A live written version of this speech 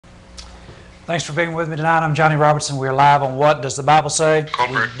Thanks for being with me tonight. I'm Johnny Robertson. We're live on What Does the Bible Say?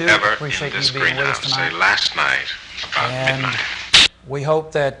 Colbert We do ever appreciate in this you being with us greenhouse tonight. say last night about And midnight. we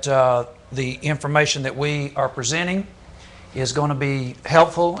hope that the information that we are presenting is going to be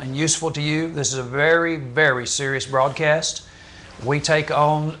helpful and useful to you. This is a very, very serious broadcast. We take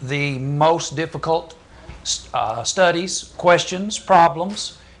on the most difficult studies, questions,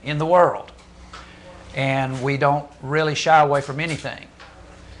 problems in the world. And we don't really shy away from anything.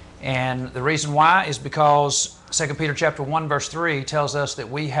 And the reason why is because 2 Peter chapter 1 verse 3 tells us that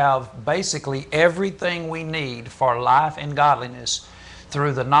we have basically everything we need for life and godliness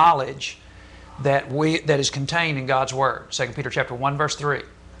through the knowledge that is contained in God's Word. 2 Peter chapter 1 verse 3.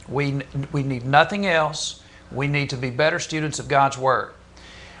 We need nothing else. We need to be better students of God's Word.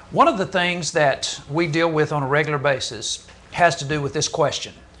 One of the things that we deal with on a regular basis has to do with this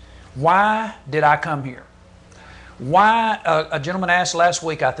question. Why did I come here? Why, a gentleman asked last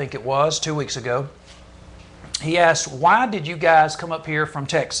week, I think it was, 2 weeks ago, he asked, why did you guys come up here from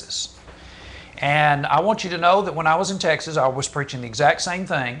Texas? And I want you to know that when I was in Texas, I was preaching the exact same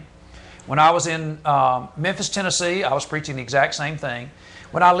thing. When I was in Memphis, Tennessee, I was preaching the exact same thing.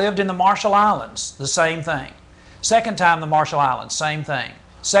 When I lived in the Marshall Islands, the same thing. Second time the Marshall Islands, same thing.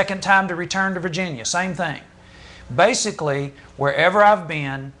 Second time to return to Virginia, same thing. Basically, wherever I've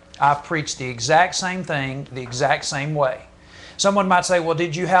been, I've preached the exact same thing, the exact same way. Someone might say, well,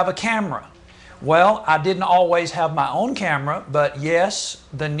 did you have a camera? Well, I didn't always have my own camera, but yes,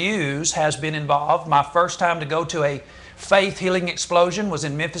 the news has been involved. My first time to go to a faith healing explosion was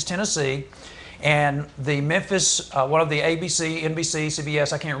in Memphis, Tennessee. And the Memphis, one of the ABC, NBC,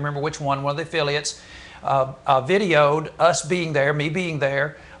 CBS, I can't remember which one of the affiliates, videoed us being there, me being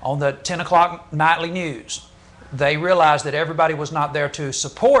there, on the 10 o'clock nightly news. They realized that everybody was not there to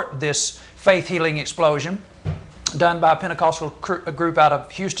support this faith healing explosion done by a Pentecostal group out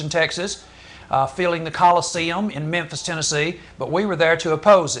of Houston, Texas, filling the Coliseum in Memphis, Tennessee, but we were there to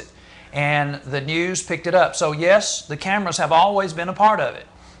oppose it. And the news picked it up. So yes, the cameras have always been a part of it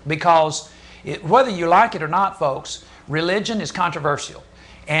because whether you like it or not, folks, religion is controversial.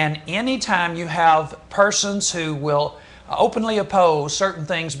 And anytime you have persons who will openly oppose certain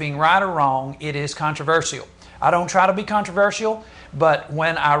things being right or wrong, it is controversial. I don't try to be controversial, but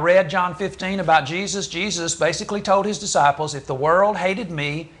when I read John 15 about Jesus, Jesus basically told his disciples, if the world hated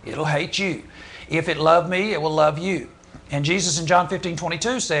me, it'll hate you. If it loved me, it will love you. And Jesus in John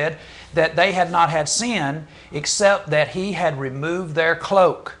 15:22 said that they had not had sin except that he had removed their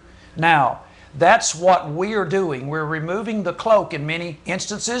cloak. Now, that's what we are doing. We're removing the cloak in many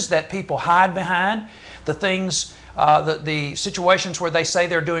instances that people hide behind. The things the situations where they say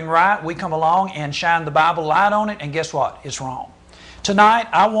they're doing right, we come along and shine the Bible light on it, and guess what? It's wrong. Tonight,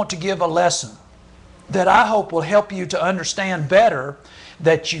 I want to give a lesson that I hope will help you to understand better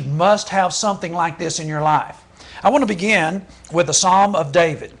that you must have something like this in your life. I want to begin with a Psalm of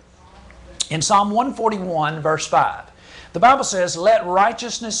David. In Psalm 141, verse 5, the Bible says, let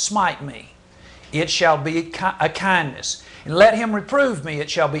righteousness smite me, it shall be a kindness. And let him reprove me, it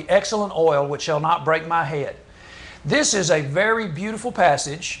shall be excellent oil, which shall not break my head. This is a very beautiful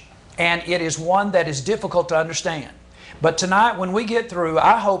passage, and it is one that is difficult to understand. But tonight, when we get through,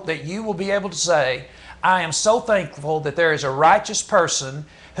 I hope that you will be able to say, I am so thankful that there is a righteous person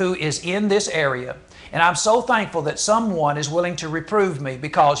who is in this area, and I'm so thankful that someone is willing to reprove me,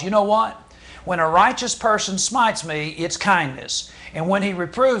 because you know what? When a righteous person smites me, it's kindness. And when he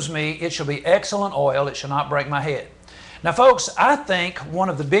reproves me, it shall be excellent oil, it shall not break my head. Now, folks, I think one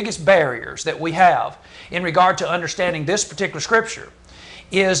of the biggest barriers that we have in regard to understanding this particular scripture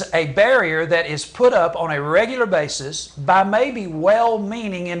is a barrier that is put up on a regular basis by maybe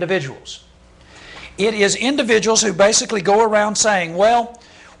well-meaning individuals. It is individuals who basically go around saying, well,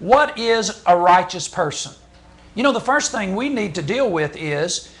 what is a righteous person? You know, the first thing we need to deal with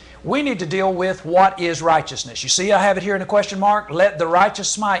is we need to deal with what is righteousness. You see, I have it here in a question mark, let the righteous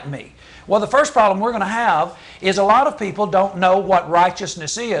smite me. Well, the first problem we're going to have is a lot of people don't know what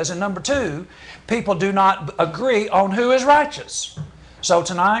righteousness is. And number two, people do not agree on who is righteous. So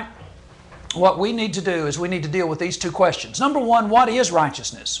tonight, what we need to do is we need to deal with these two questions. Number one, what is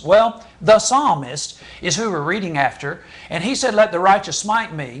righteousness? Well, the psalmist is who we're reading after. And he said, let the righteous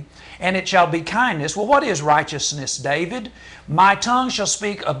smite me, and it shall be kindness. Well, what is righteousness, David? My tongue shall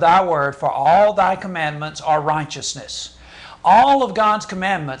speak of thy word, for all thy commandments are righteousness. All of God's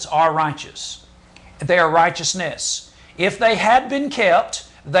commandments are righteous. They are righteousness. If they had been kept,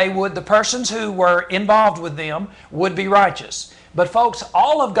 the persons who were involved with them would be righteous. But folks,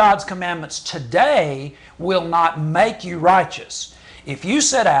 all of God's commandments today will not make you righteous. If you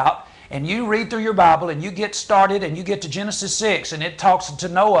set out and you read through your Bible and you get started and you get to Genesis 6 and it talks to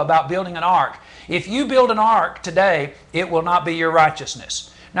Noah about building an ark, if you build an ark today, it will not be your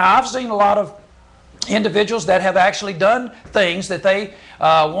righteousness. Now, I've seen a lot of individuals that have actually done things that they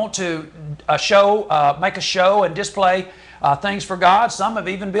want to make a show and display things for God. Some have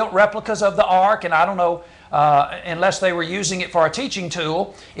even built replicas of the ark, and I don't know, unless they were using it for a teaching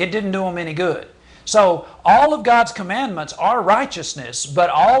tool, it didn't do them any good. So all of God's commandments are righteousness, but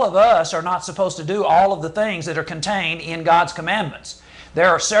all of us are not supposed to do all of the things that are contained in God's commandments. There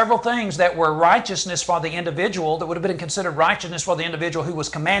are several things that were righteousness for the individual, that would have been considered righteousness for the individual who was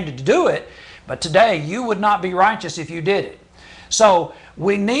commanded to do it, but today you would not be righteous if you did it. So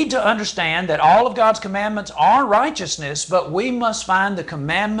we need to understand that all of God's commandments are righteousness, but we must find the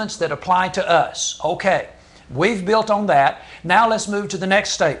commandments that apply to us. Okay, we've built on that. Now let's move to the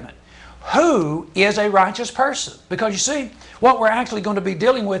next statement. Who is a righteous person? Because you see, what we're actually going to be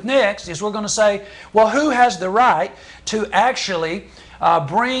dealing with next is we're going to say, well, who has the right to actually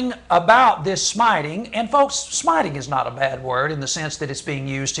bring about this smiting? And folks, smiting is not a bad word in the sense that it's being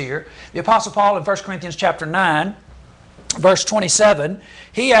used here. The Apostle Paul in 1 Corinthians chapter 9, verse 27,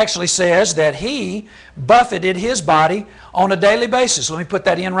 he actually says that he buffeted his body on a daily basis. Let me put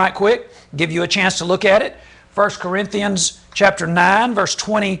that in right quick, give you a chance to look at it. 1 Corinthians chapter 9, verse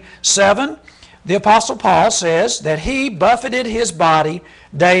 27, the Apostle Paul says that he buffeted his body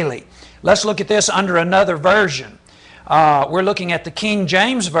daily. Let's look at this under another version. We're looking at the King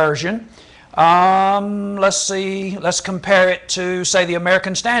James Version. Let's see, let's compare it to, say, the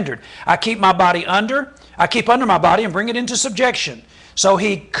American Standard. I keep under my body and bring it into subjection. So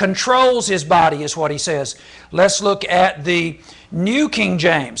he controls his body is what he says. Let's look at the New King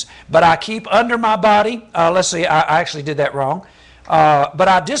James. But I keep under my body. Let's see, I actually did that wrong. But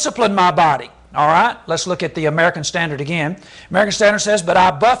I discipline my body. All right, let's look at the American Standard again. American Standard says, but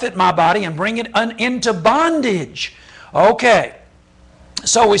I buffet my body and bring it into bondage. Okay,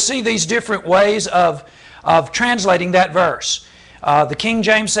 so we see these different ways of translating that verse. The King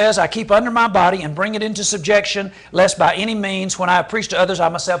James says, I keep under my body and bring it into subjection, lest by any means, when I preach to others, I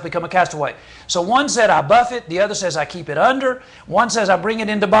myself become a castaway. So one said I buffet, the other says I keep it under, one says I bring it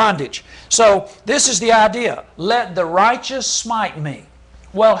into bondage. So this is the idea. Let the righteous smite me.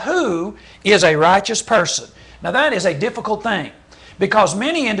 Well, who is a righteous person? Now that is a difficult thing, because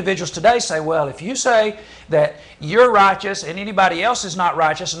many individuals today say, well, if you say that you're righteous and anybody else is not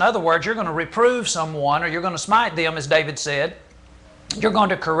righteous, in other words, you're going to reprove someone or you're going to smite them, as David said, you're going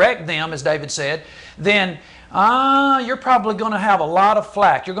to correct them, as David said, then you're probably going to have a lot of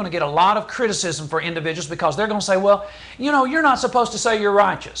flack. You're going to get a lot of criticism for individuals, because they're going to say, well, you know, you're not supposed to say you're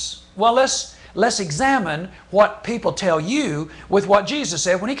righteous. Well, let's examine what people tell you with what Jesus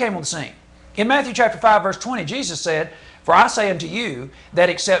said when He came on the scene. In Matthew chapter 5, verse 20, Jesus said, for I say unto you that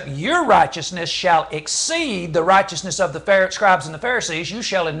except your righteousness shall exceed the righteousness of the scribes and the Pharisees, you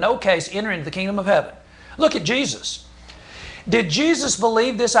shall in no case enter into the kingdom of heaven. Look at Jesus. Did Jesus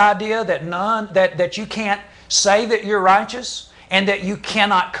believe this idea that you can't say that you're righteous and that you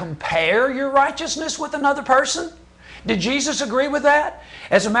cannot compare your righteousness with another person? Did Jesus agree with that?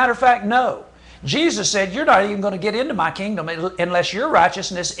 As a matter of fact, no. Jesus said, you're not even going to get into my kingdom unless your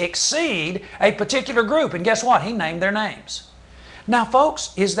righteousness exceed a particular group. And guess what? He named their names. Now,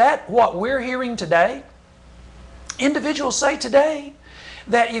 folks, is that what we're hearing today? Individuals say today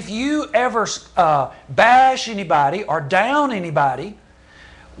that if you ever bash anybody or down anybody,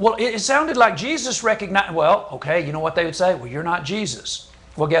 well, it sounded like Jesus recognized, well, okay, you know what they would say? Well, you're not Jesus.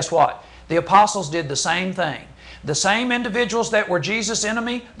 Well, guess what? The apostles did the same thing. The same individuals that were Jesus'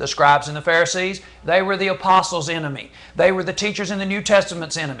 enemy, the scribes and the Pharisees, they were the apostles' enemy. They were the teachers in the New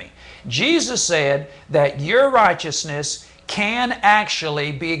Testament's enemy. Jesus said that your righteousness can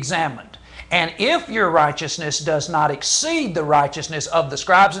actually be examined. And if your righteousness does not exceed the righteousness of the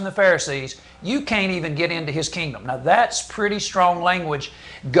scribes and the Pharisees, you can't even get into His kingdom. Now that's pretty strong language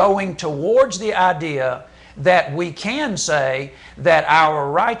going towards the idea that we can say that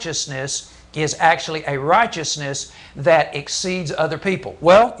our righteousness is actually a righteousness that exceeds other people.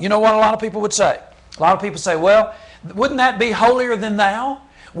 Well, you know what a lot of people would say? A lot of people say, well, wouldn't that be holier than thou?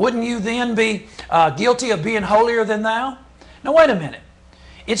 Wouldn't you then be guilty of being holier than thou? Now, wait a minute.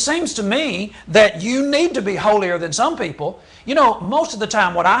 It seems to me that you need to be holier than some people. You know, most of the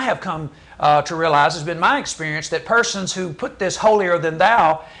time what I have come to realize has been my experience that persons who put this holier than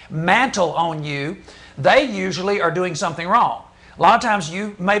thou mantle on you, they usually are doing something wrong. A lot of times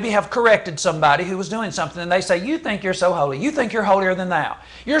you maybe have corrected somebody who was doing something and they say, you think you're so holy. You think you're holier than thou.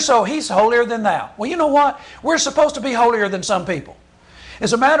 He's holier than thou. Well, you know what? We're supposed to be holier than some people.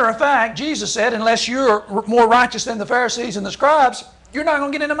 As a matter of fact, Jesus said, unless you're more righteous than the Pharisees and the scribes, You're not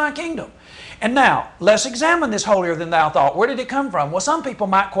going to get into my kingdom. And now, let's examine this holier than thou thought. Where did it come from? Well, some people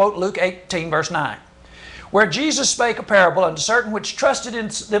might quote Luke 18, verse 9, where Jesus spake a parable unto certain which trusted in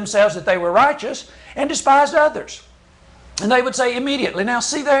themselves that they were righteous and despised others. And they would say immediately, now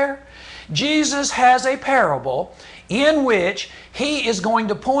see there, Jesus has a parable in which he is going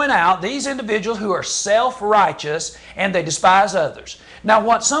to point out these individuals who are self-righteous and they despise others. Now,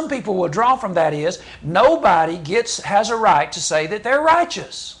 what some people will draw from that is nobody has a right to say that they're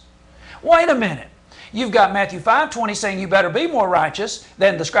righteous. Wait a minute. You've got Matthew 5:20 saying you better be more righteous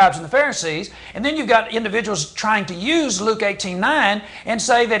than the scribes and the Pharisees. And then you've got individuals trying to use Luke 18:9 and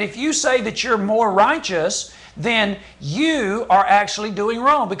say that if you say that you're more righteous, then you are actually doing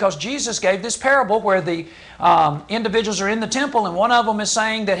wrong, because Jesus gave this parable where the individuals are in the temple and one of them is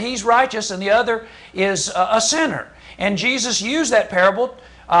saying that he's righteous and the other is a sinner. And Jesus used that parable,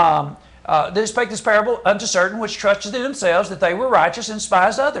 they spake this parable unto certain which trusted in themselves that they were righteous and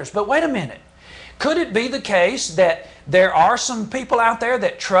despised others. But wait a minute. Could it be the case that there are some people out there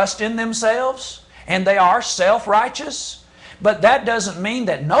that trust in themselves and they are self-righteous? But that doesn't mean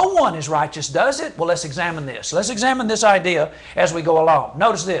that no one is righteous, does it? Well, let's examine this. Let's examine this idea as we go along.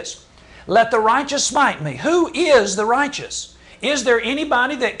 Notice this. Let the righteous smite me. Who is the righteous? Is there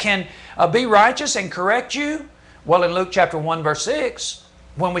anybody that can be righteous and correct you? Well, in Luke chapter 1, verse 6,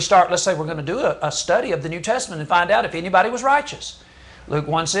 when we start, let's say we're going to do a study of the New Testament and find out if anybody was righteous. Luke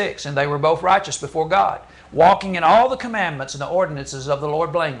 1:6, and they were both righteous before God, walking in all the commandments and the ordinances of the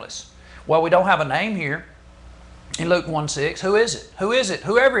Lord blameless. Well, we don't have a name here in Luke 1:6. Who is it? Who is it?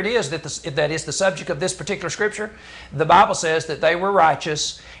 Whoever it is that is the subject of this particular scripture, the Bible says that they were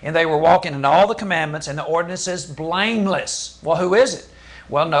righteous and they were walking in all the commandments and the ordinances blameless. Well, who is it?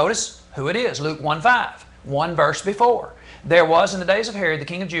 Well, notice who it is. Luke 1:5, one verse before. There was in the days of Herod, the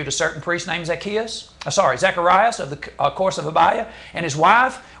king of Judah, a certain priest named Zacharias of the course of Abiah, and his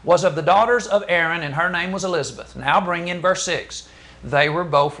wife was of the daughters of Aaron, and her name was Elizabeth. Now bring in verse 6. They were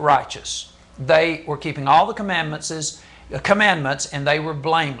both righteous. They were keeping all the commandments, and they were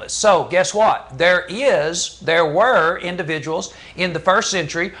blameless. So guess what? There were individuals in the first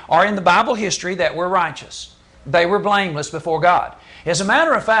century or in the Bible history that were righteous. They were blameless before God. As a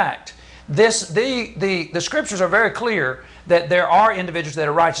matter of fact, the scriptures are very clear that there are individuals that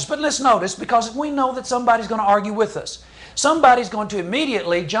are righteous. But let's notice, because we know that somebody's going to argue with us. Somebody's going to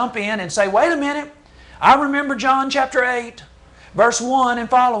immediately jump in and say, wait a minute, I remember John chapter 8, verse 1 and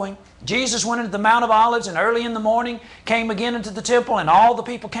following. Jesus went into the Mount of Olives, and early in the morning came again into the temple, and all the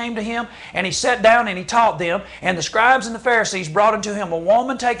people came to him, and he sat down and he taught them. And the scribes and the Pharisees brought unto him a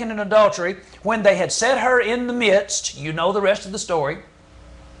woman taken in adultery. When they had set her in the midst, you know the rest of the story.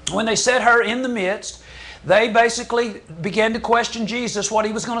 When they set her in the midst, they basically began to question Jesus, what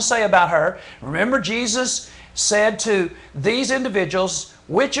he was going to say about her. Remember, Jesus said to these individuals,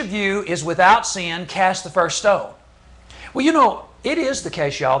 which of you is without sin, cast the first stone. Well, you know, it is the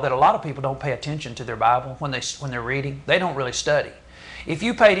case, y'all, that a lot of people don't pay attention to their Bible when they're reading. They don't really study. If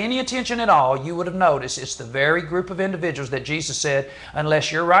you paid any attention at all, you would have noticed it's the very group of individuals that Jesus said,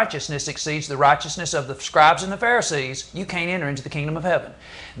 unless your righteousness exceeds the righteousness of the scribes and the Pharisees, you can't enter into the kingdom of heaven.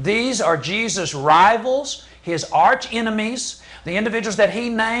 These are Jesus' rivals, his arch enemies, the individuals that he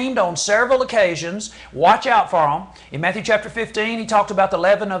named on several occasions. Watch out for them. In Matthew chapter 15, he talked about the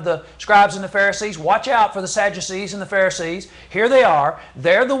leaven of the scribes and the Pharisees. Watch out for the Sadducees and the Pharisees. Here they are.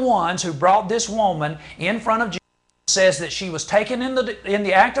 They're the ones who brought this woman in front of Jesus. Says that she was taken in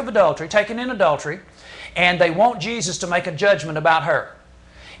the act of adultery, taken in adultery, and they want Jesus to make a judgment about her.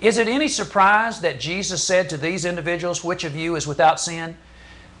 Is it any surprise that Jesus said to these individuals, which of you is without sin,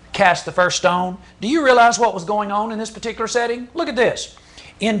 cast the first stone? Do you realize what was going on in this particular setting? Look at this.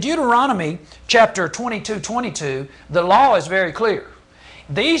 In Deuteronomy chapter 22:22, the law is very clear.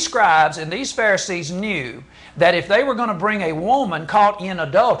 These scribes and these Pharisees knew that if they were going to bring a woman caught in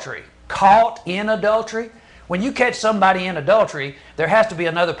adultery, when you catch somebody in adultery, there has to be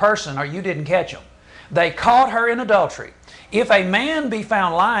another person or you didn't catch them. They caught her in adultery. If a man be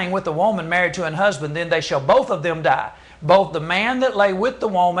found lying with a woman married to an husband, then they shall both of them die. Both the man that lay with the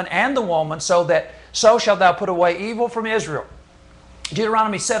woman and the woman, so shalt thou put away evil from Israel.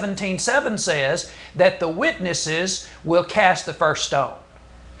 Deuteronomy 17:7 says that the witnesses will cast the first stone.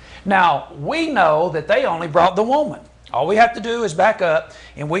 Now, we know that they only brought the woman. All we have to do is back up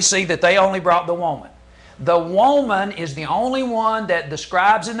and we see that they only brought the woman. The woman is the only one that the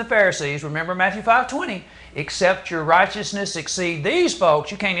scribes and the Pharisees, remember Matthew 5:20, except your righteousness exceed these folks,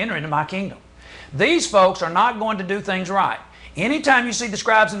 you can't enter into my kingdom. These folks are not going to do things right. Anytime you see the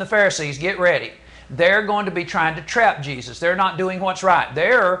scribes and the Pharisees, get ready. They're going to be trying to trap Jesus. They're not doing what's right.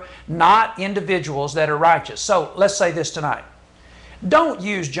 They're not individuals that are righteous. So let's say this tonight. Don't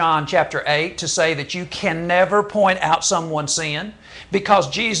use John chapter 8 to say that you can never point out someone's sin, because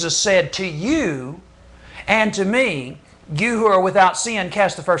Jesus said to you and to me, you who are without sin,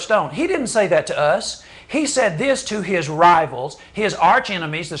 cast the first stone. He didn't say that to us. He said this to his rivals, his arch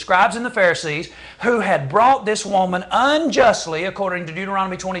enemies, the scribes and the Pharisees, who had brought this woman unjustly, according to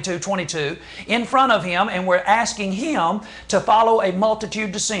Deuteronomy 22:22, in front of him, and were asking him to follow a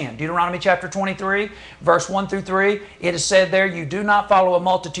multitude to sin. Deuteronomy chapter 23, verse 1 through 3, it is said there, you do not follow a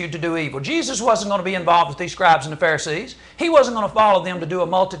multitude to do evil. Jesus wasn't going to be involved with these scribes and the Pharisees. He wasn't going to follow them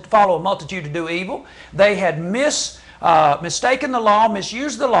to follow a multitude to do evil. They had mistaken the law,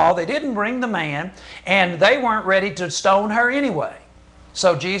 misused the law. They didn't bring the man, and they weren't ready to stone her anyway.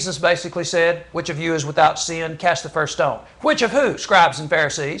 So Jesus basically said, which of you is without sin, cast the first stone. Which of who? Scribes and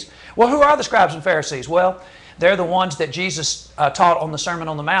Pharisees. Well, who are the scribes and Pharisees? Well, they're the ones that Jesus taught on the Sermon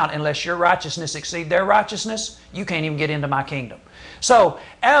on the Mount. Unless your righteousness exceed their righteousness, you can't even get into my kingdom. So,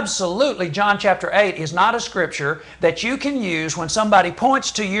 absolutely, John chapter 8 is not a scripture that you can use when somebody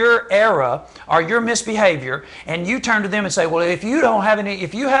points to your error or your misbehavior, and you turn to them and say, well, if you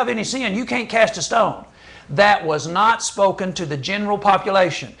have any sin, you can't cast a stone. That was not spoken to the general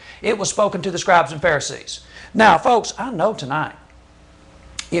population. It was spoken to the scribes and Pharisees. Now, folks, I know tonight,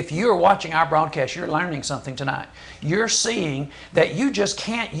 if you're watching our broadcast, you're learning something tonight. You're seeing that you just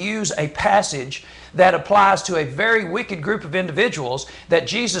can't use a passage that applies to a very wicked group of individuals that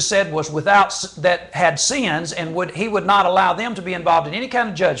Jesus said was that had sins, and He would not allow them to be involved in any kind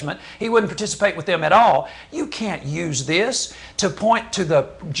of judgment. He wouldn't participate with them at all. You can't use this to point to the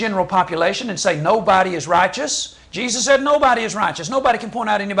general population and say nobody is righteous. Jesus said nobody is righteous. Nobody can point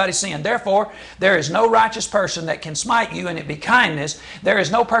out anybody's sin. Therefore, there is no righteous person that can smite you and it be kindness. There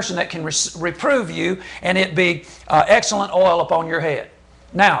is no person that can reprove you and it be excellent oil upon your head.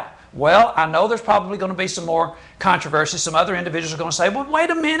 Now, well, I know there's probably going to be some more controversy. Some other individuals are going to say, well, wait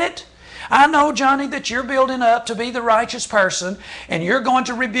a minute. I know, Johnny, that you're building up to be the righteous person and you're going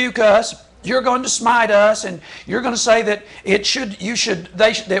to rebuke us. You're going to smite us, and you're going to say that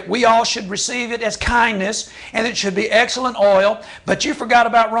that we all should receive it as kindness, and it should be excellent oil. But you forgot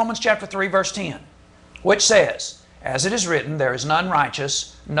about Romans chapter 3, verse 10, which says, as it is written, there is none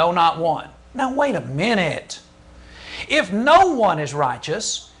righteous, no, not one. Now, wait a minute. If no one is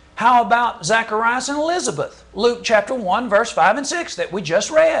righteous, how about Zacharias and Elizabeth? Luke chapter 1, verse 5 and 6 that we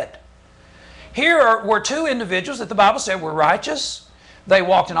just read. Here were two individuals that the Bible said were righteous. They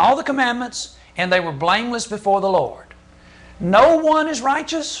walked in all the commandments, and they were blameless before the Lord. No one is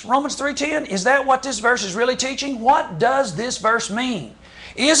righteous, Romans 3:10. Is that what this verse is really teaching? What does this verse mean?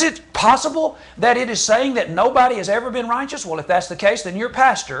 Is it possible that it is saying that nobody has ever been righteous? Well, if that's the case, then your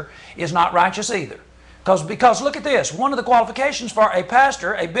pastor is not righteous either. Because look at this. One of the qualifications for a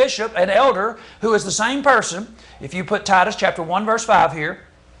pastor, a bishop, an elder, who is the same person, if you put Titus chapter 1, verse 5 here,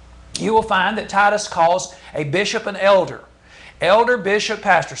 you will find that Titus calls a bishop an elder. Elder, bishop,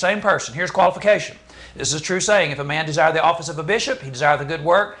 pastor, same person. Here's qualification. This is a true saying. If a man desire the office of a bishop, he desire the good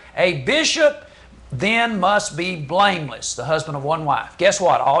work. A bishop then must be blameless, the husband of one wife. Guess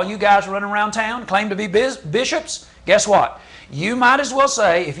what? All you guys running around town claim to be bishops. Guess what? You might as well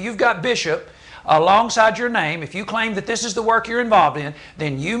say, if you've got bishop alongside your name, if you claim that this is the work you're involved in,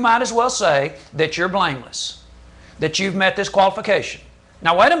 then you might as well say that you're blameless, that you've met this qualification.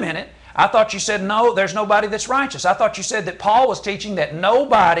 Now, wait a minute. I thought you said, no, there's nobody that's righteous. I thought you said that Paul was teaching that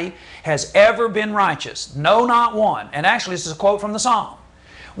nobody has ever been righteous. No, not one. And actually, this is a quote from the Psalm.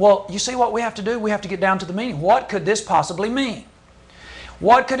 Well, you see what we have to do? We have to get down to the meaning. What could this possibly mean?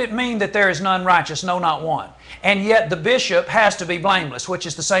 What could it mean that there is none righteous, no, not one? And yet the bishop has to be blameless, which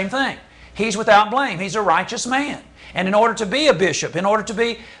is the same thing. He's without blame. He's a righteous man. And in order to be a bishop, in order to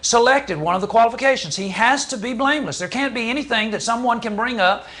be selected, one of the qualifications, he has to be blameless. There can't be anything that someone can bring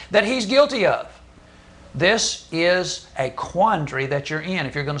up that he's guilty of. This is a quandary that you're in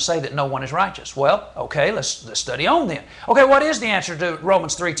if you're going to say that no one is righteous. Well, okay, let's study on then. Okay, what is the answer to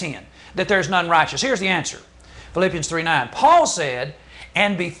Romans 3:10? That there's none righteous. Here's the answer. Philippians 3:9. Paul said,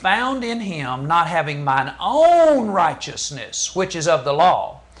 and be found in him, not having mine own righteousness, which is of the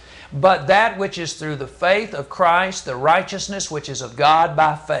law, but that which is through the faith of Christ, the righteousness which is of God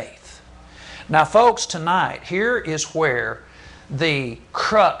by faith. Now, folks, tonight, here is where the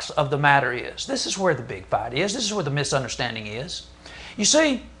crux of the matter is. This is where the big fight is. This is where the misunderstanding is. You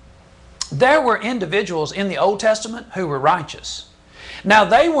see, there were individuals in the Old Testament who were righteous. Now,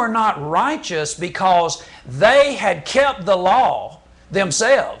 they were not righteous because they had kept the law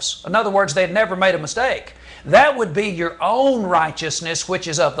themselves. In other words, they had never made a mistake. That would be your own righteousness, which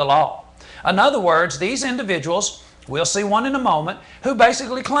is of the law. In other words, these individuals we'll see one in a moment, who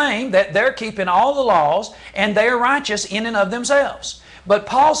basically claim that they're keeping all the laws and they are righteous in and of themselves. But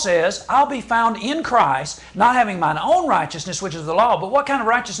Paul says, I'll be found in Christ, not having mine own righteousness, which is the law. But what kind of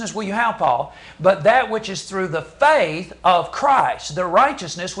righteousness will you have, Paul? But that which is through the faith of Christ, the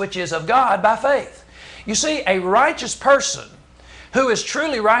righteousness which is of God by faith. You see, a righteous person who is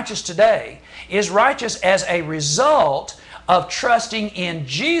truly righteous today is righteous as a result of trusting in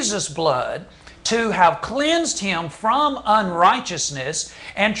Jesus' blood to have cleansed him from unrighteousness,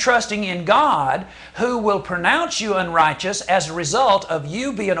 and trusting in God, who will pronounce you unrighteous as a result of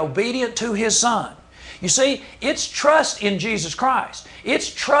you being obedient to His Son. You see, it's trust in Jesus Christ.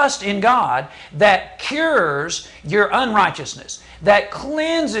 It's trust in God that cures your unrighteousness, that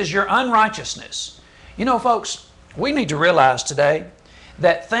cleanses your unrighteousness. You know, folks, we need to realize today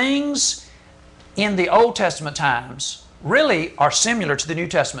that things in the Old Testament times really are similar to the New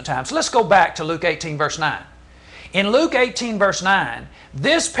Testament times. Let's go back to Luke 18, verse 9. In Luke 18, verse 9,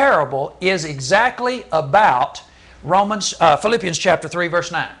 this parable is exactly about Philippians chapter 3,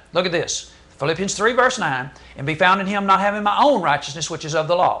 verse 9. Look at this. Philippians 3, verse 9, and be found in Him, not having my own righteousness, which is of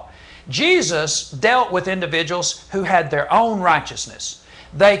the law. Jesus dealt with individuals who had their own righteousness.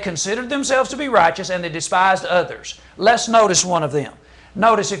 They considered themselves to be righteous and they despised others. Let's notice one of them.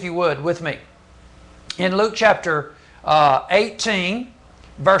 Notice, if you would, with me. In Luke chapter 18,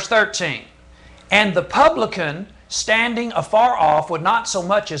 verse 13. And the publican, standing afar off, would not so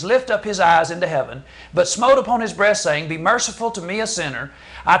much as lift up his eyes into heaven, but smote upon his breast, saying, Be merciful to me, a sinner.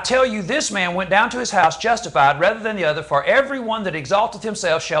 I tell you, this man went down to his house justified rather than the other. For every one that exalteth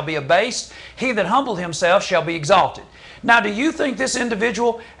himself shall be abased. He that humbleth himself shall be exalted. Now, do you think this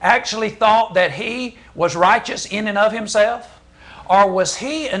individual actually thought that he was righteous in and of himself? Or was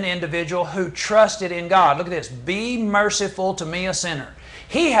he an individual who trusted in God? Look at this. Be merciful to me, a sinner.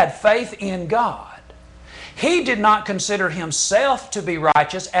 He had faith in God. He did not consider himself to be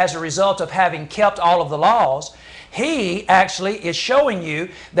righteous as a result of having kept all of the laws. He actually is showing you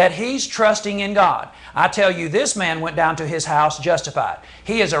that he's trusting in God. I tell you, this man went down to his house justified.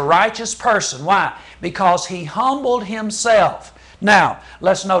 He is a righteous person. Why? Because he humbled himself. Now,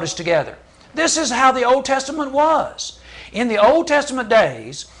 let's notice together. This is how the Old Testament was. In the Old Testament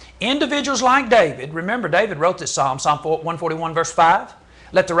days, individuals like David, remember David wrote this Psalm 141 verse 5,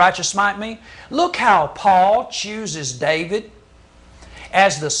 let the righteous smite me. Look how Paul chooses David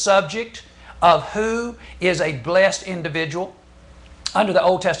as the subject of who is a blessed individual under the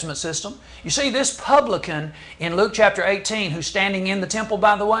Old Testament system. You see, this publican in Luke chapter 18, who's standing in the temple,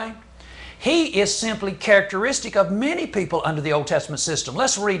 by the way, he is simply characteristic of many people under the Old Testament system.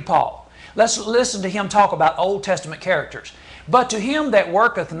 Let's read Paul. Let's listen to him talk about Old Testament characters. But to him that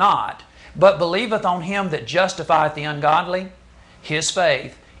worketh not, but believeth on Him that justifieth the ungodly, his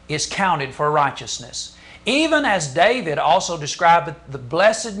faith is counted for righteousness. Even as David also describeth the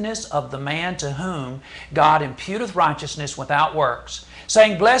blessedness of the man to whom God imputeth righteousness without works,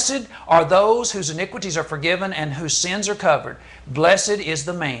 saying, Blessed are those whose iniquities are forgiven and whose sins are covered. Blessed is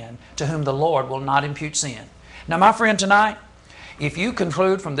the man to whom the Lord will not impute sin. Now, my friend, tonight, if you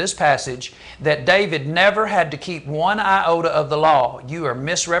conclude from this passage that David never had to keep one iota of the law, you are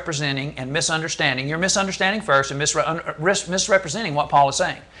misrepresenting and misunderstanding. You're misunderstanding first and misrepresenting what Paul is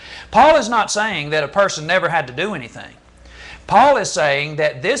saying. Paul is not saying that a person never had to do anything. Paul is saying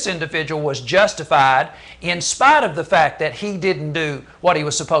that this individual was justified in spite of the fact that he didn't do what he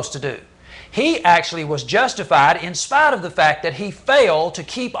was supposed to do. He actually was justified in spite of the fact that he failed to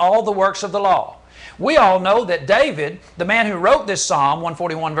keep all the works of the law. We all know that David, the man who wrote this Psalm,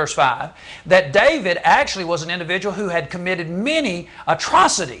 141 verse 5, that David actually was an individual who had committed many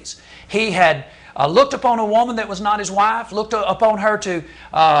atrocities. He had looked upon a woman that was not his wife, looked upon her to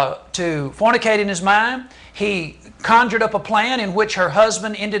fornicate in his mind. He conjured up a plan in which her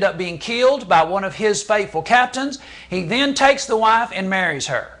husband ended up being killed by one of his faithful captains. He then takes the wife and marries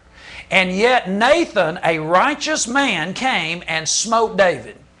her. And yet Nathan, a righteous man, came and smote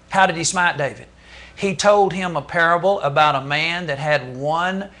David. How did he smite David? He told him a parable about a man that had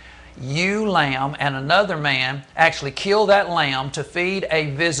one ewe lamb, and another man actually killed that lamb to feed a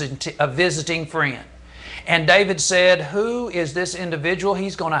visiting friend. And David said, Who is this individual?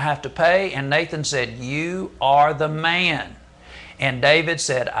 He's going to have to pay. And Nathan said, You are the man. And David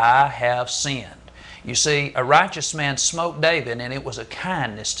said, I have sinned. You see, a righteous man smote David, and it was a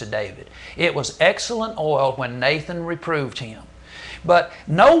kindness to David. It was excellent oil when Nathan reproved him. But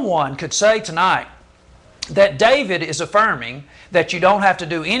no one could say tonight that David is affirming that you don't have to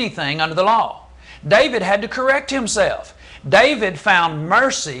do anything under the law. David had to correct himself. David found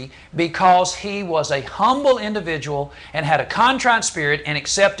mercy because he was a humble individual and had a contrite spirit and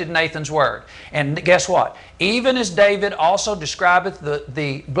accepted Nathan's word. And guess what? Even as David also describeth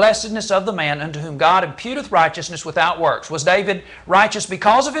the blessedness of the man unto whom God imputeth righteousness without works. Was David righteous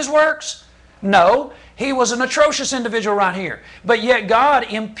because of his works? No. He was an atrocious individual right here. But yet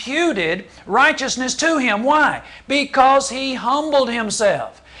God imputed righteousness to him. Why? Because he humbled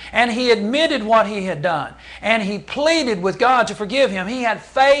himself. And he admitted what he had done. And he pleaded with God to forgive him. He had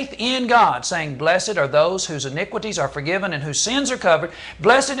faith in God, saying, "Blessed are those whose iniquities are forgiven and whose sins are covered.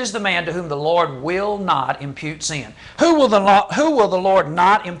 Blessed is the man to whom the Lord will not impute sin." Who will the Lord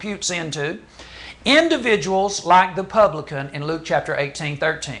not impute sin to? Individuals like the publican in Luke chapter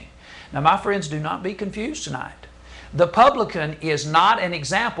 18:13. Now, my friends, do not be confused tonight. The publican is not an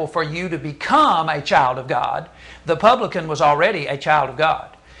example for you to become a child of God. The publican was already a child of God.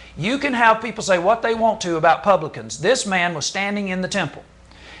 You can have people say what they want to about publicans. This man was standing in the temple.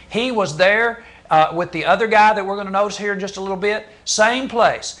 He was there with the other guy that we're going to notice here in just a little bit. Same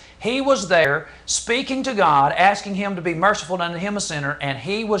place. He was there speaking to God, asking Him to be merciful unto him a sinner, and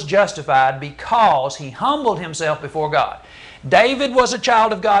he was justified because he humbled himself before God. David was a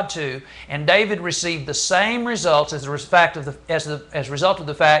child of God too, and David received the same results as a result of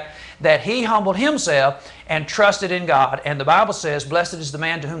the fact that he humbled himself and trusted in God. And the Bible says, "Blessed is the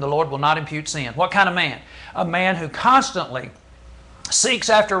man to whom the Lord will not impute sin." What kind of man? A man who constantly seeks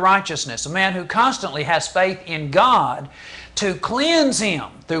after righteousness, a man who constantly has faith in God to cleanse him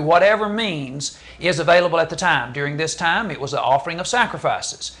through whatever means is available at the time. During this time, it was the offering of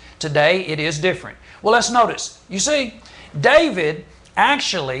sacrifices. Today, it is different. Well, let's notice. You see, David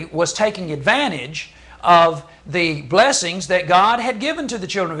actually was taking advantage of the blessings that God had given to the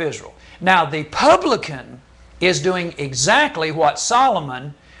children of Israel. Now, the publican is doing exactly what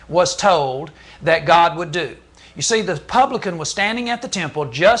Solomon was told that God would do. You see, the publican was standing at the temple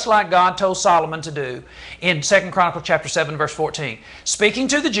just like God told Solomon to do in 2 Chronicles chapter 7, verse 14. Speaking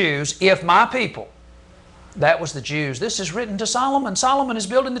to the Jews, "If my people," that was the Jews. This is written to Solomon. Solomon is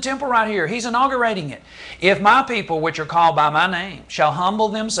building the temple right here. He's inaugurating it. "If my people, which are called by my name, shall humble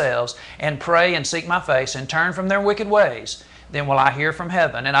themselves and pray and seek my face and turn from their wicked ways, then will I hear from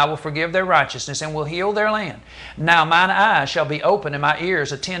heaven, and I will forgive their righteousness and will heal their land. Now mine eyes shall be open and my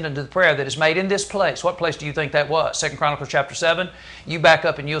ears attend unto the prayer that is made in this place." What place do you think that was? 2 Chronicles chapter 7. You back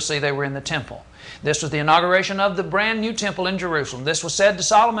up and you'll see they were in the temple. This was the inauguration of the brand new temple in Jerusalem. This was said to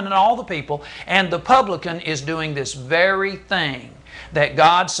Solomon and all the people, and the publican is doing this very thing that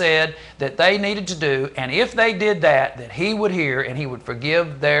God said that they needed to do, and if they did that He would hear and He would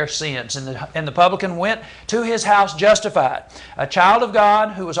forgive their sins. And the publican went to his house justified. A child of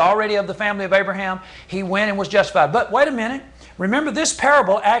God who was already of the family of Abraham, he went and was justified. But wait a minute. Remember, this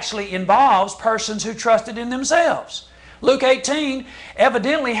parable actually involves persons who trusted in themselves. Luke 18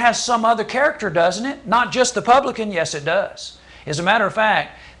 evidently has some other character, doesn't it? Not just the publican. Yes, it does. As a matter of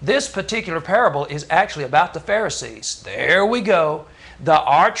fact, this particular parable is actually about the Pharisees. There we go. The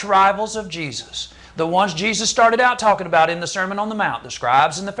arch rivals of Jesus. The ones Jesus started out talking about in the Sermon on the Mount. The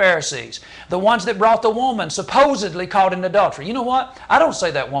scribes and the Pharisees. The ones that brought the woman supposedly caught in adultery. You know what? I don't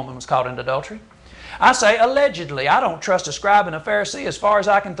say that woman was caught in adultery. I say allegedly. I don't trust a scribe and a Pharisee as far as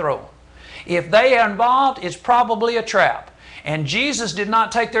I can throw them. If they are involved, it's probably a trap. And Jesus did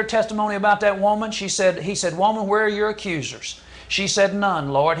not take their testimony about that woman. He said, "Woman, where are your accusers?" She said,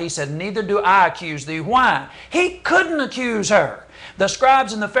 "None, Lord." He said, "Neither do I accuse thee." Why? He couldn't accuse her. The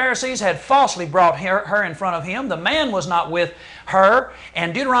scribes and the Pharisees had falsely brought her in front of him. The man was not with her.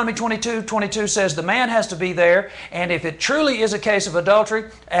 And Deuteronomy 22:22 says the man has to be there. And if it truly is a case of adultery,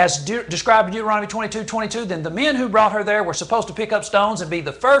 as described in Deuteronomy 22:22, then the men who brought her there were supposed to pick up stones and be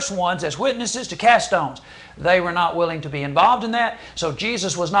the first ones as witnesses to cast stones. They were not willing to be involved in that. So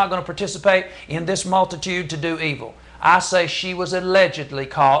Jesus was not going to participate in this multitude to do evil. I say she was allegedly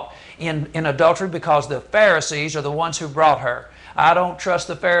caught in adultery because the Pharisees are the ones who brought her. I don't trust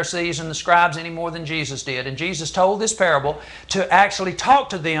the Pharisees and the scribes any more than Jesus did. And Jesus told this parable to actually talk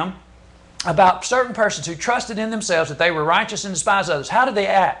to them about certain persons who trusted in themselves that they were righteous and despised others. How did they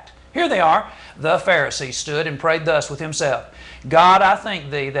act? Here they are. The Pharisee stood and prayed thus with himself. God, I thank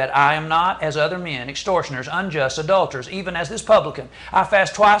thee that I am not as other men, extortioners, unjust, adulterers, even as this publican. I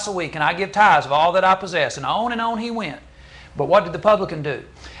fast twice a week and I give tithes of all that I possess. And on he went. But what did the publican do?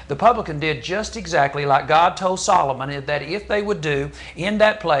 The publican did just exactly like God told Solomon that if they would do in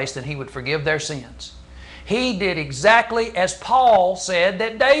that place, then he would forgive their sins. He did exactly as Paul said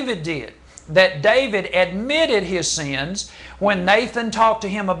that David did. That David admitted his sins when Nathan talked to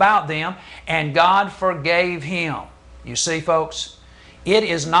him about them, and God forgave him. You see, folks, it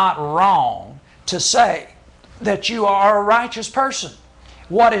is not wrong to say that you are a righteous person.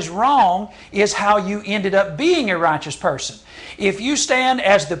 What is wrong is how you ended up being a righteous person. If you stand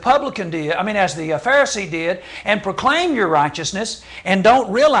as the publican did, as the Pharisee did, and proclaim your righteousness and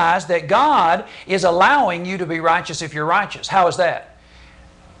don't realize that God is allowing you to be righteous if you're righteous. How is that?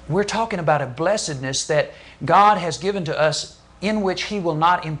 We're talking about a blessedness that God has given to us in which He will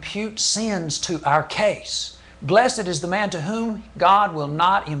not impute sins to our case. Blessed is the man to whom God will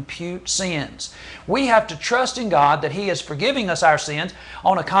not impute sins. We have to trust in God that He is forgiving us our sins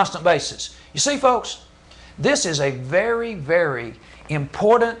on a constant basis. You see, folks, this is a very, very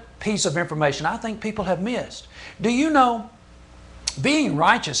important piece of information I think people have missed. Do you know, being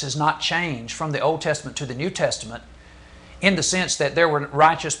righteous has not changed from the Old Testament to the New Testament in the sense that there were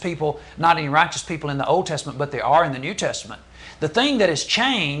righteous people, not any righteous people in the Old Testament, but there are in the New Testament. The thing that has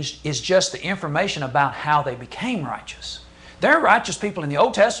changed is just the information about how they became righteous. There are righteous people in the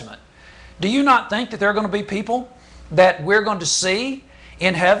Old Testament. Do you not think that there are going to be people that we're going to see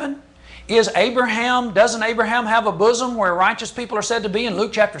in heaven? Doesn't Abraham have a bosom where righteous people are said to be in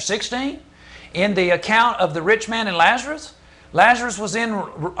Luke chapter 16? In the account of the rich man and Lazarus? Lazarus was in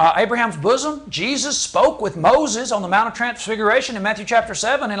Abraham's bosom. Jesus spoke with Moses on the Mount of Transfiguration in Matthew chapter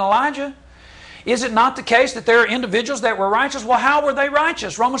 7 and Elijah. Is it not the case that there are individuals that were righteous? Well, how were they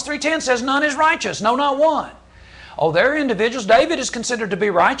righteous? Romans 3:10 says none is righteous, no, not one. Oh, there are individuals. David is considered to be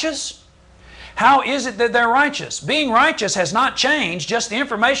righteous. How is it that they're righteous? Being righteous has not changed, just the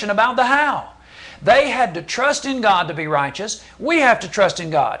information about the how. They had to trust in God to be righteous. We have to trust in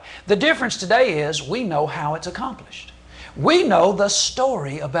God. The difference today is we know how it's accomplished. We know the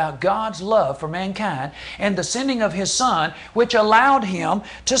story about God's love for mankind and the sending of His Son, which allowed Him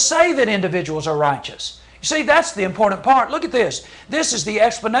to say that individuals are righteous. You see, that's the important part. Look at this. This is the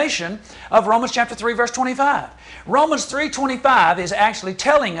explanation of Romans chapter 3, verse 25. Romans 3:25 is actually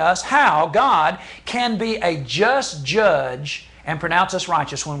telling us how God can be a just judge and pronounce us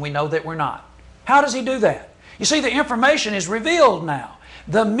righteous when we know that we're not. How does He do that? You see, the information is revealed now.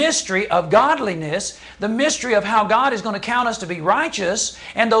 The mystery of godliness, the mystery of how God is going to count us to be righteous,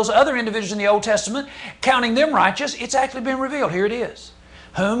 and those other individuals in the Old Testament, counting them righteous, it's actually been revealed. Here it is.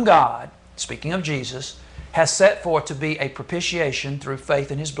 Whom God, speaking of Jesus, has set forth to be a propitiation through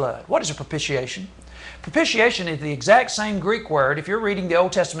faith in His blood. What is a propitiation? Propitiation is the exact same Greek word. If you're reading the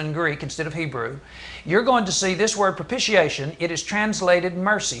Old Testament in Greek instead of Hebrew, you're going to see this word propitiation. It is translated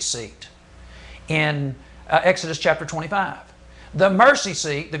mercy seat in Exodus chapter 25. The mercy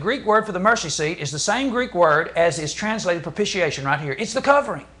seat, the Greek word for the mercy seat, is the same Greek word as is translated propitiation right here. It's the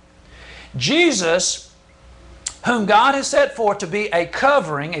covering. Jesus, whom God has set forth to be a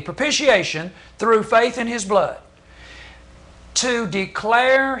covering, a propitiation through faith in His blood, to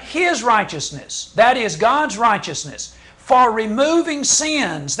declare His righteousness, that is God's righteousness, for removing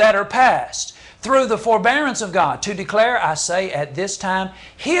sins that are past through the forbearance of God, to declare, I say at this time,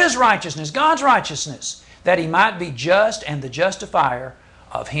 His righteousness, God's righteousness, that He might be just and the justifier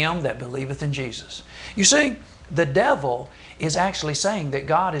of him that believeth in Jesus. You see, the devil is actually saying that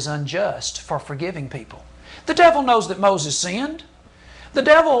God is unjust for forgiving people. The devil knows that Moses sinned. The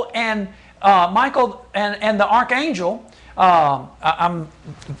devil and Michael and the archangel, I'm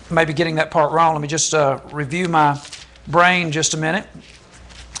maybe getting that part wrong. Let me just review my brain just a minute.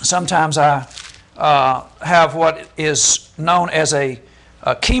 Sometimes I have what is known as a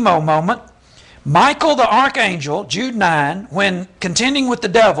chemo moment. Michael the archangel, Jude 9, when contending with the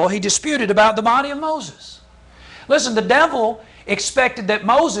devil, he disputed about the body of Moses. Listen, the devil expected that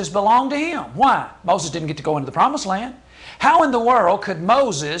Moses belonged to him. Why? Moses didn't get to go into the promised land. How in the world could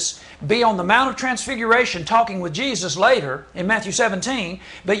Moses be on the Mount of Transfiguration talking with Jesus later in Matthew 17,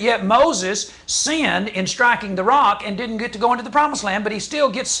 but yet Moses sinned in striking the rock and didn't get to go into the promised land, but he still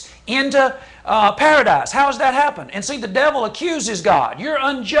gets into paradise? How does that happen? And see, the devil accuses God. You're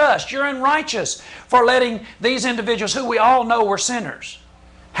unjust, you're unrighteous for letting these individuals who we all know were sinners.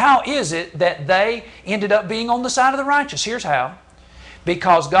 How is it that they ended up being on the side of the righteous? Here's how.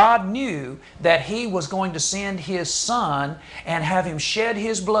 Because God knew that He was going to send His Son and have Him shed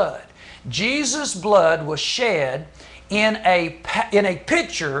His blood. Jesus' blood was shed in a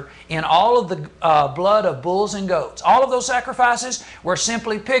picture in all of the blood of bulls and goats. All of those sacrifices were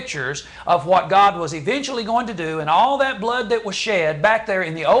simply pictures of what God was eventually going to do, and all that blood that was shed back there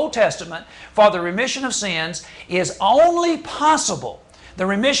in the Old Testament for the remission of sins is only possible. The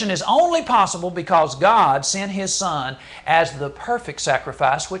remission is only possible because God sent His Son as the perfect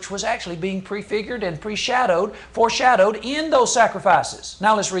sacrifice, which was actually being prefigured and foreshadowed in those sacrifices.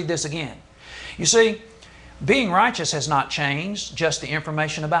 Now let's read this again. You see, being righteous has not changed, just the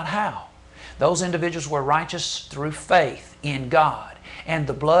information about how. Those individuals were righteous through faith in God and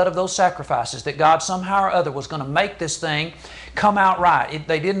the blood of those sacrifices, that God somehow or other was going to make this thing come out right.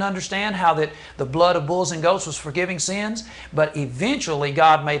 They didn't understand how that the blood of bulls and goats was forgiving sins, but eventually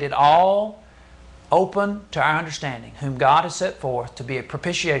God made it all open to our understanding, whom God has set forth to be a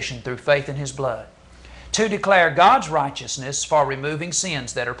propitiation through faith in His blood, to declare God's righteousness for removing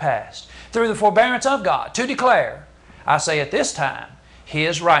sins that are past, through the forbearance of God, to declare, I say at this time,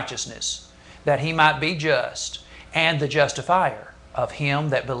 His righteousness, that He might be just and the justifier of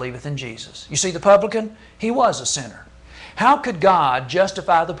him that believeth in Jesus. You see, the publican, he was a sinner. How could God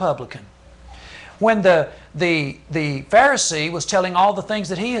justify the publican? When the Pharisee was telling all the things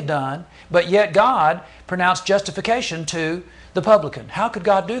that he had done, but yet God pronounced justification to the publican. How could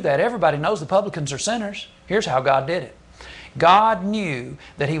God do that? Everybody knows the publicans are sinners. Here's how God did it. God knew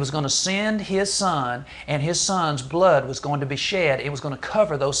that He was going to send His Son, and His Son's blood was going to be shed. It was going to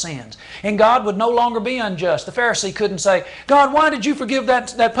cover those sins. And God would no longer be unjust. The Pharisee couldn't say, God, why did you forgive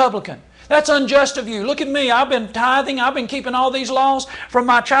that publican? That's unjust of you. Look at me. I've been tithing. I've been keeping all these laws from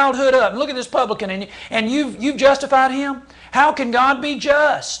my childhood up. And look at this publican, and you've justified him? How can God be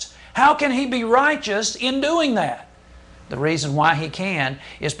just? How can He be righteous in doing that? The reason why He can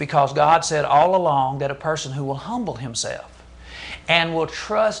is because God said all along that a person who will humble himself and will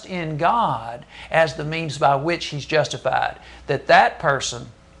trust in God as the means by which he's justified, that person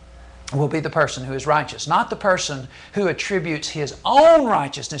will be the person who is righteous, not the person who attributes his own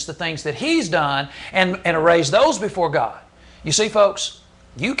righteousness to things that he's done and arrays those before God. You see, folks,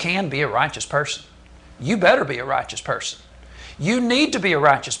 you can be a righteous person. You better be a righteous person. You need to be a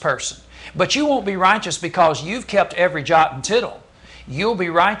righteous person. But you won't be righteous because you've kept every jot and tittle. You'll be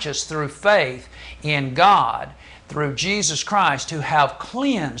righteous through faith in God, through Jesus Christ, who have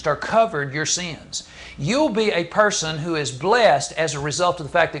cleansed or covered your sins. You'll be a person who is blessed as a result of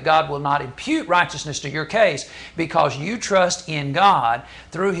the fact that God will not impute righteousness to your case, because you trust in God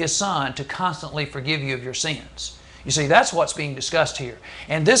through His Son to constantly forgive you of your sins. You see, that's what's being discussed here.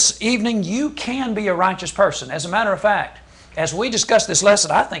 And this evening, you can be a righteous person. As a matter of fact, as we discuss this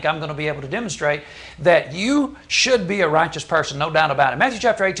lesson, I think I'm going to be able to demonstrate that you should be a righteous person, no doubt about it. Matthew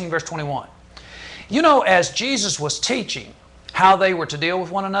chapter 18, verse 21. You know, as Jesus was teaching how they were to deal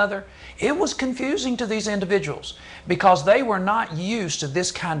with one another, it was confusing to these individuals because they were not used to this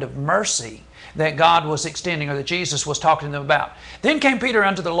kind of mercy that God was extending, or that Jesus was talking to them about. Then came Peter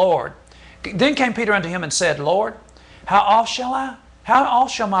unto him and said, Lord, how oft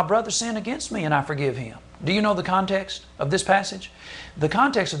shall my brother sin against me and I forgive him? Do you know the context of this passage? The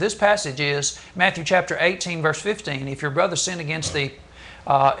context of this passage is Matthew chapter 18, verse 15. If your brother sin against thee,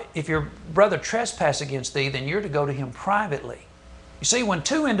 if your brother trespass against thee, then you're to go to him privately. You see, when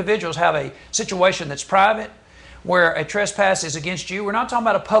two individuals have a situation that's private, where a trespass is against you, we're not talking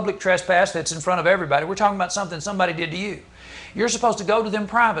about a public trespass that's in front of everybody. We're talking about something somebody did to you. You're supposed to go to them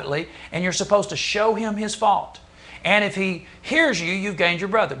privately, and you're supposed to show him his fault. And if he hears you, you've gained your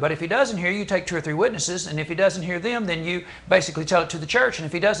brother. But if he doesn't hear you, take 2 or 3 witnesses. And if he doesn't hear them, then you basically tell it to the church. And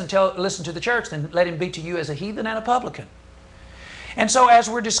if he doesn't listen to the church, then let him be to you as a heathen and a publican. And so as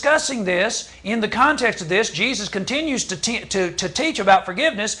we're discussing this, in the context of this, Jesus continues to teach about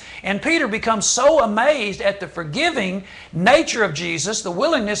forgiveness, and Peter becomes so amazed at the forgiving nature of Jesus, the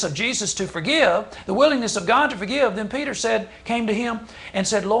willingness of Jesus to forgive, the willingness of God to forgive. Then Peter came to him and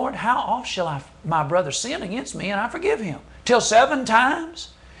said, Lord, how oft shall my brother sin against me and I forgive him? Till 7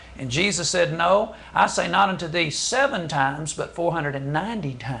 times? And Jesus said, No, I say not unto thee 7 times, but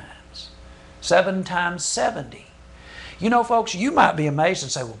 490 times. 7 times 70. You know, folks, you might be amazed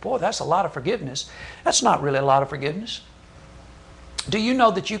and say, well, boy, that's a lot of forgiveness. That's not really a lot of forgiveness. Do you know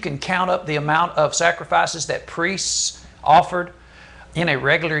that you can count up the amount of sacrifices that priests offered in a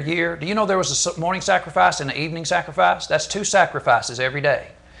regular year? Do you know there was a morning sacrifice and an evening sacrifice? That's 2 sacrifices every day.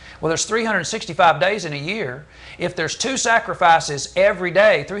 Well, there's 365 days in a year. If there's 2 sacrifices every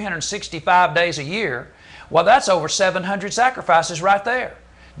day, 365 days a year, well, that's over 700 sacrifices right there.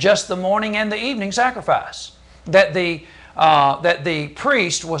 Just the morning and the evening sacrifice that the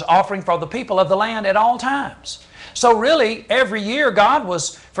priest was offering for the people of the land at all times. So really, every year God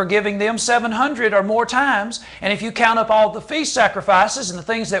was forgiving them 700 or more times. And if you count up all the feast sacrifices and the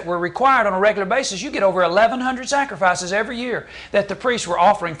things that were required on a regular basis, you get over 1,100 sacrifices every year that the priests were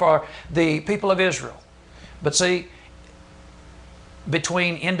offering for the people of Israel. But see,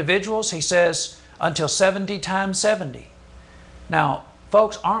 between individuals, he says, until 70 times 70. Now,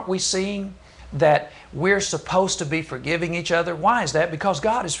 folks, aren't we seeing that we're supposed to be forgiving each other? Why is that? Because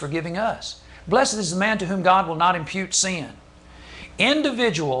God is forgiving us. Blessed is the man to whom God will not impute sin.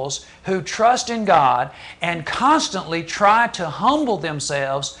 individuals who trust in God and constantly try to humble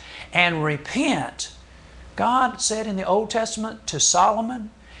themselves and repent. God said in the Old Testament to Solomon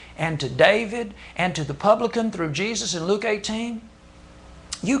and to David and to the publican through Jesus in Luke 18,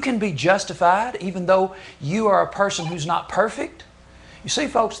 you can be justified even though you are a person who's not perfect. You see,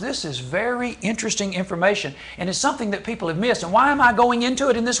 folks, this is very interesting information, and it's something that people have missed. And why am I going into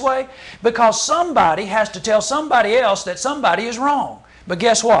it in this way? Because somebody has to tell somebody else that somebody is wrong. But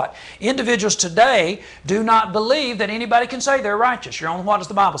guess what? Individuals today do not believe that anybody can say they're righteous. You're on what does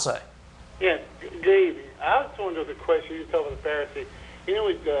the Bible say? Yeah, Dave, I was wondering the question you told the Pharisee. You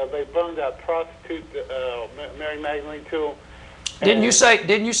know, they burned that prostitute, Mary Magdalene, too. Didn't you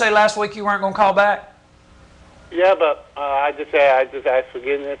say last week you weren't going to call back? Yeah, but I just asked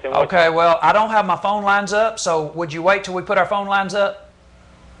forgiveness. And okay, well, I don't have my phone lines up, so would you wait till we put our phone lines up?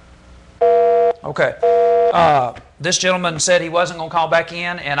 Okay. This gentleman said he wasn't going to call back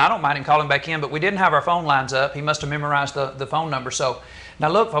in, and I don't mind him calling back in, but we didn't have our phone lines up. He must have memorized the phone number. So now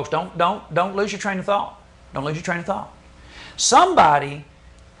look, folks, don't lose your train of thought. Don't lose your train of thought. Somebody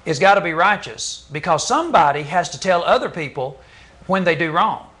has got to be righteous because somebody has to tell other people when they do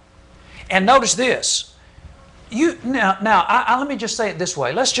wrong. And notice this. Let me just say it this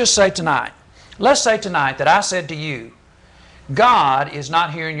way. Let's just say tonight. Let's say tonight that I said to you, God is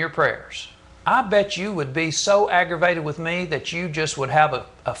not hearing your prayers. I bet you would be so aggravated with me that you just would have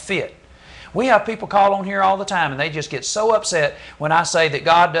a fit. We have people call on here all the time and they just get so upset when I say that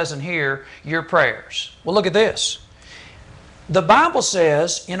God doesn't hear your prayers. Well, look at this. The Bible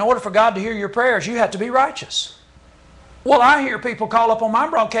says in order for God to hear your prayers, you have to be righteous. Well, I hear people call up on my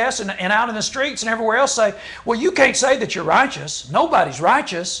broadcast and out in the streets and everywhere else say, well, you can't say that you're righteous. Nobody's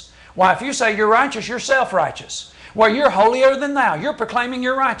righteous. Why, if you say you're righteous, you're self-righteous. Well, you're holier than thou. You're proclaiming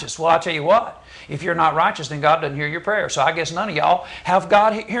you're righteous. Well, I'll tell you what. If you're not righteous, then God doesn't hear your prayers. So I guess none of y'all have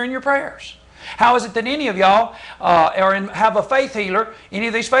God hearing your prayers. How is it that any of y'all have a faith healer, any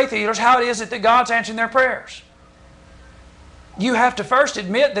of these faith healers, how is it that God's answering their prayers? You have to first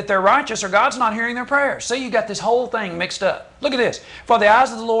admit that they're righteous or God's not hearing their prayers. See, you got this whole thing mixed up. Look at this. For the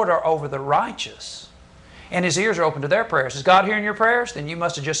eyes of the Lord are over the righteous, and His ears are open to their prayers. Is God hearing your prayers? Then you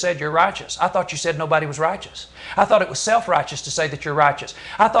must have just said you're righteous. I thought you said nobody was righteous. I thought it was self-righteous to say that you're righteous.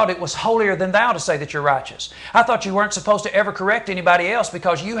 I thought it was holier than thou to say that you're righteous. I thought you weren't supposed to ever correct anybody else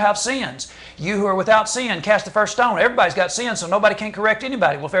because you have sins. You who are without sin, cast the first stone. Everybody's got sins, so nobody can correct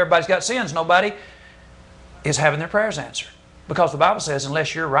anybody. Well, if everybody's got sins, nobody is having their prayers answered. Because the Bible says,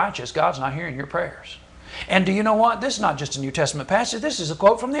 unless you're righteous, God's not hearing your prayers. And do you know what? This is not just a New Testament passage. This is a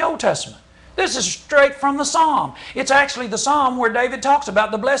quote from the Old Testament. This is straight from the Psalm. It's actually the Psalm where David talks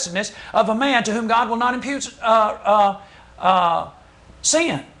about the blessedness of a man to whom God will not impute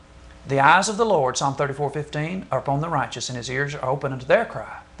sin. The eyes of the Lord, Psalm 34:15, are upon the righteous, and His ears are open unto their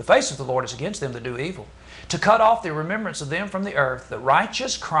cry. The face of the Lord is against them that do evil, to cut off the remembrance of them from the earth. The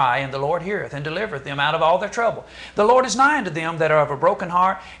righteous cry, and the Lord heareth, and delivereth them out of all their trouble. The Lord is nigh unto them that are of a broken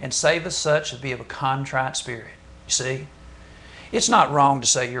heart, and saveth such as be of a contrite spirit. You see, it's not wrong to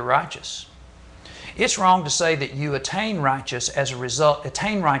say you're righteous. It's wrong to say that you attain righteousness as a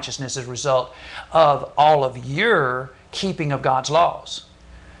result of all of your keeping of God's laws.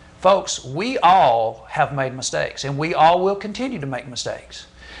 Folks, we all have made mistakes, and we all will continue to make mistakes.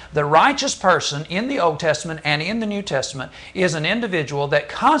 The righteous person in the Old Testament and in the New Testament is an individual that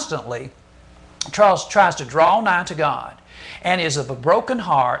constantly tries to draw nigh to God and is of a broken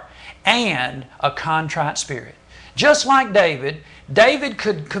heart and a contrite spirit. Just like David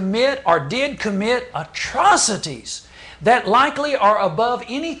could commit or did commit atrocities that likely are above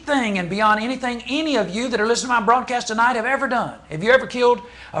anything and beyond anything any of you that are listening to my broadcast tonight have ever done. Have you ever killed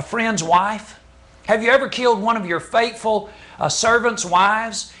a friend's wife? Have you ever killed one of your faithful servant's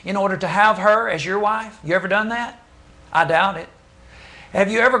wives in order to have her as your wife? You ever done that? I doubt it.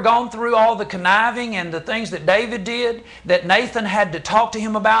 Have you ever gone through all the conniving and the things that David did that Nathan had to talk to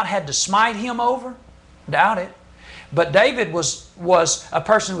him about, had to smite him over? Doubt it. But David was a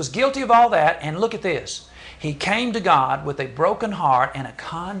person who was guilty of all that, and look at this. He came to God with a broken heart and a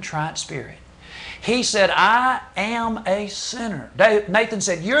contrite spirit. He said, I am a sinner. Nathan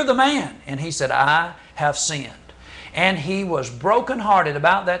said, you're the man. And he said, I have sinned. And he was brokenhearted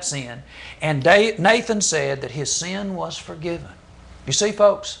about that sin. And Nathan said that his sin was forgiven. You see,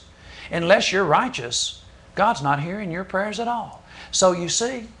 folks, unless you're righteous, God's not hearing your prayers at all. So you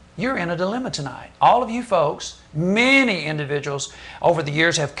see, you're in a dilemma tonight. All of you folks, many individuals over the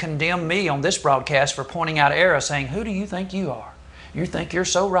years have condemned me on this broadcast for pointing out error, saying, who do you think you are? You think you're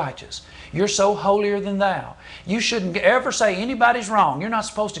so righteous. You're so holier than thou. You shouldn't ever say anybody's wrong. You're not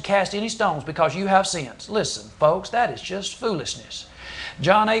supposed to cast any stones because you have sins. Listen, folks, that is just foolishness.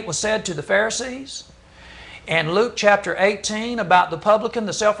 John 8 was said to the Pharisees. And Luke chapter 18 about the publican,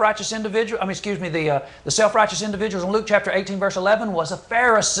 the self-righteous individual, the self-righteous individuals in Luke chapter 18 verse 11 was a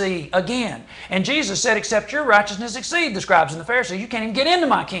Pharisee again. And Jesus said, except your righteousness exceed the scribes and the Pharisees, you can't even get into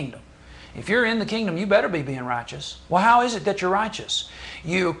my kingdom. If you're in the kingdom, you better be being righteous. Well, how is it that you're righteous?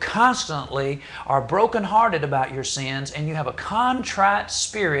 You constantly are brokenhearted about your sins, and you have a contrite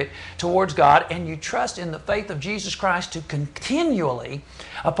spirit towards God, and you trust in the faith of Jesus Christ to continually,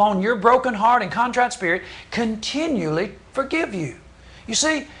 upon your broken heart and contrite spirit, continually forgive you. You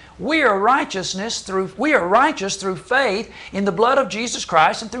see, we are righteous through faith in the blood of Jesus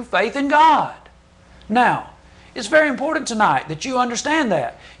Christ and through faith in God. Now, it's very important tonight that you understand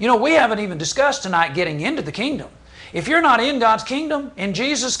that. You know, we haven't even discussed tonight getting into the kingdom. If you're not in God's kingdom, in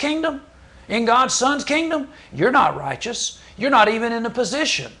Jesus' kingdom, in God's Son's kingdom, you're not righteous. You're not even in a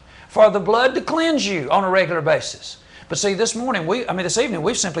position for the blood to cleanse you on a regular basis. But see, this evening,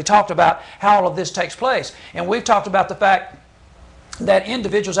 we've simply talked about how all of this takes place. And we've talked about the fact that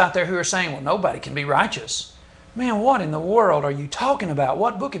individuals out there who are saying, well, nobody can be righteous. Man, what in the world are you talking about?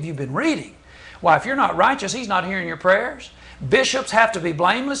 What book have you been reading? Why, if you're not righteous, He's not hearing your prayers. Bishops have to be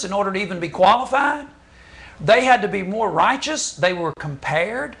blameless in order to even be qualified. They had to be more righteous. They were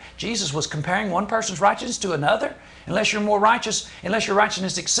compared. Jesus was comparing one person's righteousness to another. Unless you're more righteous, unless your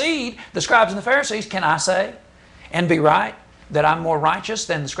righteousness exceed the scribes and the Pharisees, can I say and be right that I'm more righteous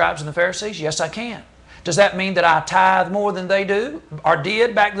than the scribes and the Pharisees? Yes, I can. Does that mean that I tithe more than they do or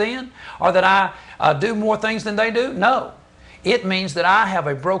did back then? Or that I do more things than they do? No. It means that I have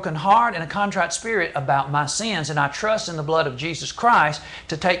a broken heart and a contrite spirit about my sins, and I trust in the blood of Jesus Christ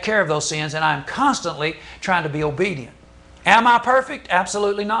to take care of those sins, and I'm constantly trying to be obedient. Am I perfect?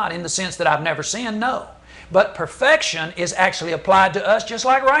 Absolutely not. In the sense that I've never sinned? No. But perfection is actually applied to us just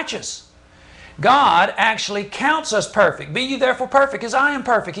like righteous. God actually counts us perfect. Be ye therefore perfect as I am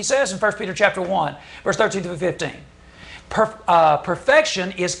perfect. He says in 1 Peter chapter 1, verse 13 through 15.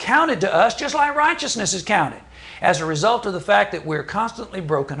 Perfection is counted to us just like righteousness is counted, as a result of the fact that we're constantly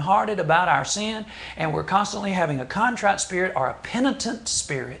brokenhearted about our sin, and we're constantly having a contrite spirit or a penitent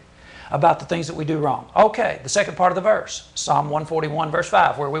spirit about the things that we do wrong. Okay, the second part of the verse, Psalm 141 verse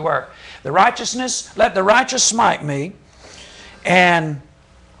 5, where we were. Let the righteous smite me. And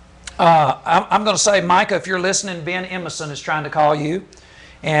I'm going to say, Micah, if you're listening, Ben Emerson is trying to call you.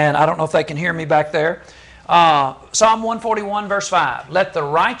 And I don't know if they can hear me back there. Psalm 141 verse 5. Let the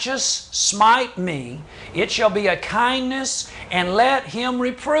righteous smite me. It shall be a kindness, and let him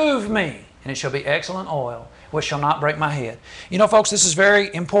reprove me. And it shall be excellent oil, which shall not break my head. You know, folks, this is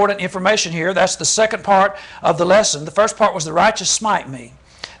very important information here. That's the second part of the lesson. The first part was the righteous smite me.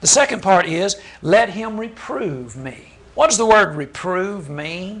 The second part is, let him reprove me. What does the word reprove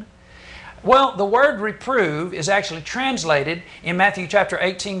mean? Well, the word reprove is actually translated in Matthew chapter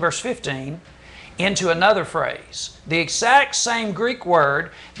 18 verse 15 into another phrase. The exact same Greek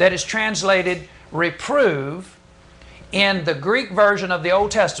word that is translated reprove in the Greek version of the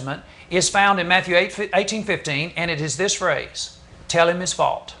Old Testament is found in Matthew 18:15, and it is this phrase: tell him his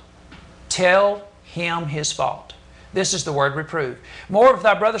fault. Tell him his fault. This is the word reprove. More if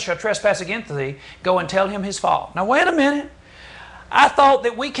thy brother shall trespass against thee, go and tell him his fault. Now wait a minute. I thought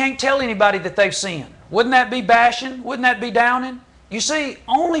that we can't tell anybody that they've sinned. Wouldn't that be bashing? Wouldn't that be downing? You see, the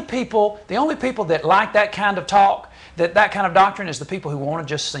only people that like that kind of talk, that kind of doctrine, is the people who want to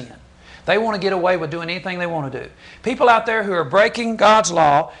just sin. They want to get away with doing anything they want to do. People out there who are breaking God's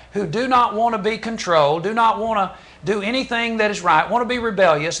law, who do not want to be controlled, do not want to do anything that is right, want to be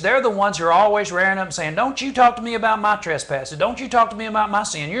rebellious, they're the ones who are always rearing up and saying, don't you talk to me about my trespasses. Don't you talk to me about my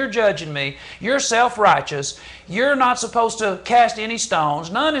sin. You're judging me. You're self-righteous. You're not supposed to cast any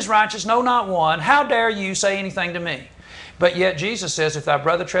stones. None is righteous, no, not one. How dare you say anything to me? But yet Jesus says, if thy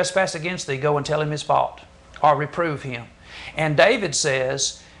brother trespass against thee, go and tell him his fault, or reprove him. And David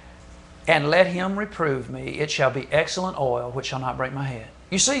says, and let him reprove me. It shall be excellent oil, which shall not break my head.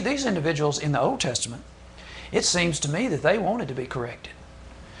 You see, these individuals in the Old Testament, it seems to me that they wanted to be corrected.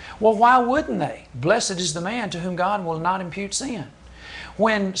 Well, why wouldn't they? Blessed is the man to whom God will not impute sin.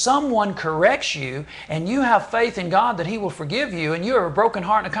 When someone corrects you and you have faith in God that He will forgive you, and you are a broken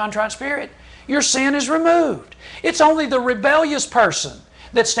heart and a contrite spirit, your sin is removed. It's only the rebellious person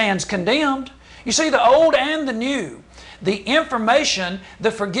that stands condemned. You see, the old and the new, the information,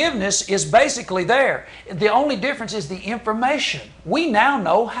 the forgiveness is basically there. The only difference is the information. We now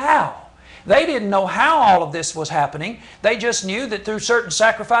know how. They didn't know how all of this was happening. They just knew that through certain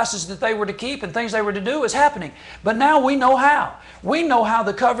sacrifices that they were to keep and things they were to do was happening. But now we know how. We know how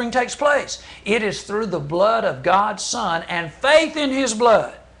the covering takes place. It is through the blood of God's Son and faith in His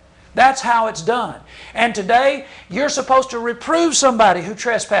blood. That's how it's done. And today, you're supposed to reprove somebody who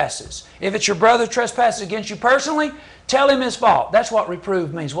trespasses. If it's your brother who trespasses against you personally, tell him his fault. That's what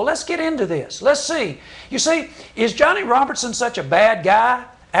reprove means. Well, let's get into this. Let's see. You see, is Johnny Robertson such a bad guy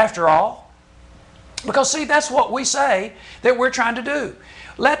after all? Because see, that's what we say that we're trying to do.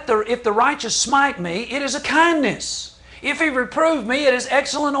 If the righteous smite me, it is a kindness. If he reprove me, it is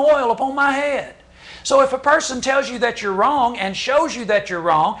excellent oil upon my head. So if a person tells you that you're wrong and shows you that you're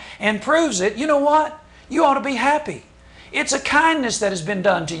wrong and proves it, you know what? You ought to be happy. It's a kindness that has been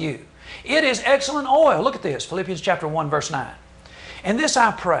done to you. It is excellent oil. Look at this, Philippians chapter 1, verse 9. And this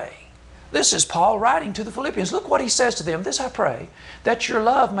I pray. This is Paul writing to the Philippians. Look what he says to them. This I pray, that your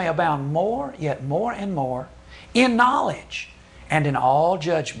love may abound more, yet more and more, in knowledge and in all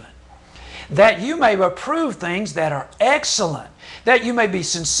judgment, that you may approve things that are excellent, that you may be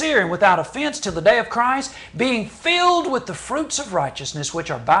sincere and without offense till the day of Christ, being filled with the fruits of righteousness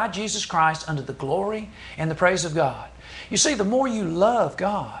which are by Jesus Christ unto the glory and the praise of God. You see, the more you love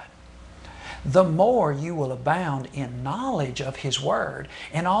God, the more you will abound in knowledge of His Word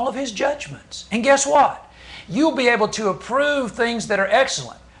and all of His judgments. And guess what? You'll be able to approve things that are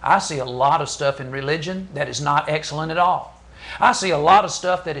excellent. I see a lot of stuff in religion that is not excellent at all. I see a lot of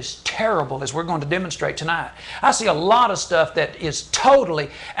stuff that is terrible, as we're going to demonstrate tonight. I see a lot of stuff that is totally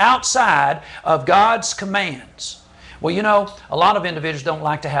outside of God's commands. Well, you know, a lot of individuals don't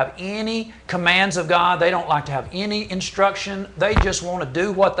like to have any commands of God. They don't like to have any instruction. They just want to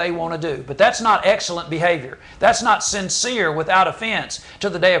do what they want to do. But that's not excellent behavior. That's not sincere without offense to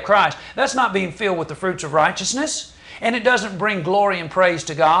the day of Christ. That's not being filled with the fruits of righteousness. And it doesn't bring glory and praise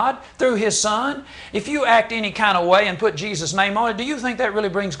to God through His Son. If you act any kind of way and put Jesus' name on it, do you think that really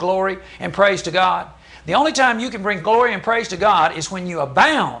brings glory and praise to God? The only time you can bring glory and praise to God is when you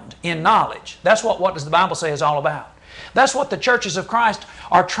abound in knowledge. That's what does the Bible say is all about. That's what the churches of Christ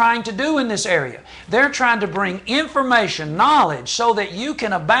are trying to do in this area. They're trying to bring information, knowledge, so that you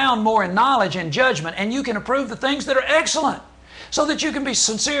can abound more in knowledge and judgment, and you can approve the things that are excellent, so that you can be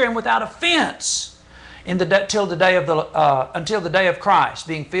sincere and without offense until the day of Christ,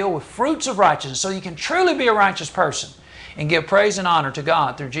 being filled with fruits of righteousness, so you can truly be a righteous person and give praise and honor to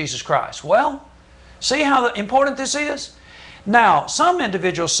God through Jesus Christ. Well, see how important this is? Now, some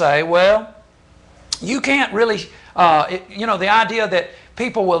individuals say, well, you can't really, the idea that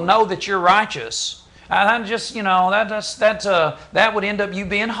people will know that you're righteous, that would end up you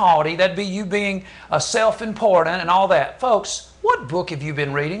being haughty. That'd be you being self-important and all that. Folks, what book have you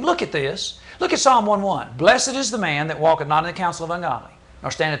been reading? Look at this. Look at Psalm 1:1. Blessed is the man that walketh not in the counsel of ungodly, nor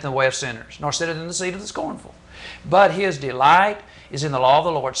standeth in the way of sinners, nor sitteth in the seat of the scornful. But his delight is in the law of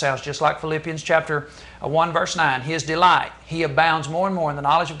the Lord. Sounds just like Philippians chapter 1, verse 9. His delight. He abounds more and more in the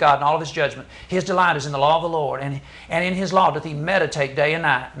knowledge of God and all of His judgment. His delight is in the law of the Lord, and in His law doth he meditate day and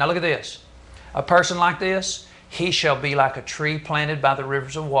night. Now look at this. A person like this, he shall be like a tree planted by the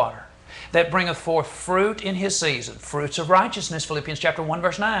rivers of water, that bringeth forth fruit in his season, fruits of righteousness, Philippians chapter 1,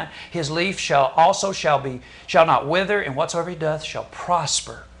 verse 9. His leaf shall not wither, and whatsoever he doth shall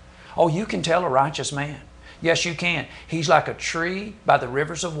prosper. Oh, you can tell a righteous man. Yes, you can. He's like a tree by the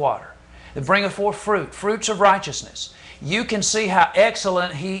rivers of water, that bringeth forth fruit, fruits of righteousness. You can see how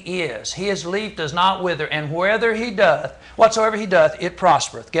excellent he is. His leaf does not wither, and whatsoever he doth, it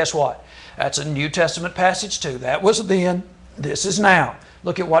prospereth. Guess what? That's a New Testament passage too. That was then, this is now.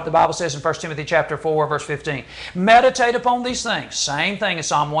 Look at what the Bible says in 1 Timothy chapter 4, verse 15. Meditate upon these things. Same thing as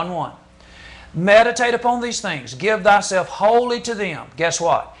Psalm 1:1. Meditate upon these things. Give thyself wholly to them. Guess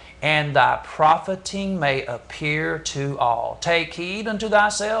what? And thy profiting may appear to all. Take heed unto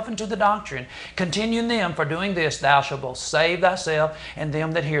thyself and to the doctrine. Continue in them, for doing this thou shalt both save thyself and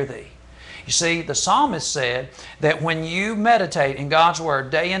them that hear thee. You see, the psalmist said that when you meditate in God's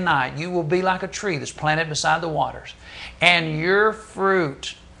Word day and night, you will be like a tree that's planted beside the waters, and your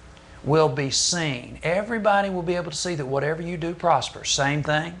fruit will be seen. Everybody will be able to see that whatever you do prospers. Same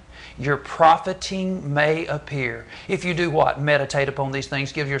thing. Your profiting may appear. If you do what? Meditate upon these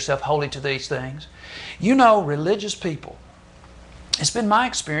things. Give yourself wholly to these things. You know, religious people, it's been my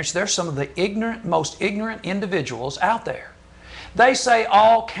experience, they're some of the most ignorant individuals out there. They say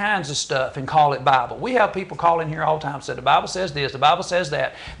all kinds of stuff and call it Bible. We have people call in here all the time and say, the Bible says this, the Bible says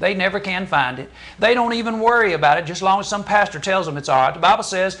that. They never can find it. They don't even worry about it, just as long as some pastor tells them it's all right. The Bible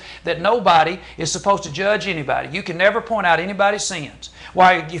says that nobody is supposed to judge anybody. You can never point out anybody's sins.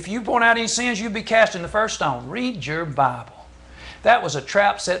 Why, if you point out any sins, you'd be casting the first stone. Read your Bible. That was a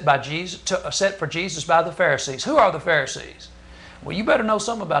trap set for Jesus by the Pharisees. Who are the Pharisees? Well, you better know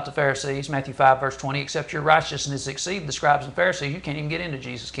something about the Pharisees. Matthew 5, verse 20, except your righteousness exceed the scribes and Pharisees, you can't even get into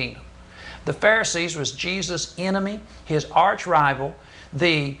Jesus' kingdom. The Pharisees was Jesus' enemy, his arch rival,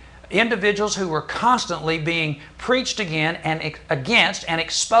 the individuals who were constantly being preached against and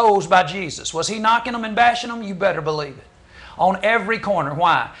exposed by Jesus. Was he knocking them and bashing them? You better believe it. On every corner.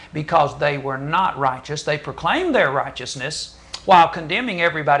 Why? Because they were not righteous. They proclaimed their righteousness while condemning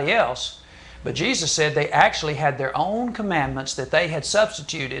everybody else. But Jesus said they actually had their own commandments that they had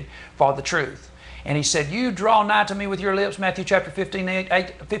substituted for the truth. And he said, you draw nigh to me with your lips, Matthew chapter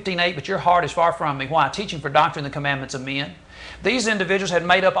 15:8, but your heart is far from me. Why? Teaching for doctrine the commandments of men. These individuals had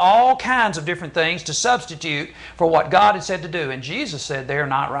made up all kinds of different things to substitute for what God had said to do. And Jesus said they are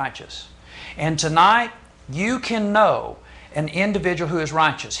not righteous. And tonight, you can know an individual who is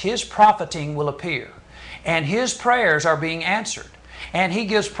righteous. His profiting will appear. And his prayers are being answered. And he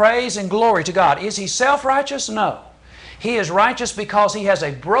gives praise and glory to God. Is he self-righteous? No. He is righteous because he has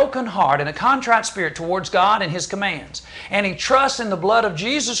a broken heart and a contrite spirit towards God and His commands. And he trusts in the blood of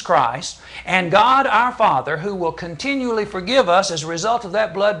Jesus Christ and God our Father, who will continually forgive us as a result of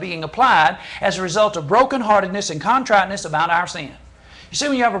that blood being applied, as a result of brokenheartedness and contriteness about our sin. You see,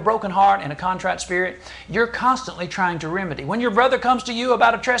 when you have a broken heart and a contrite spirit, you're constantly trying to remedy. When your brother comes to you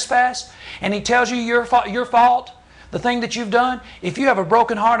about a trespass and he tells you your fault, the thing that you've done, if you have a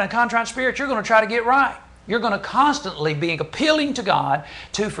broken heart and a contrite spirit, you're going to try to get right. You're going to constantly be appealing to God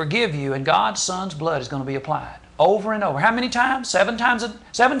to forgive you, and God's Son's blood is going to be applied over and over. How many times? 7 times?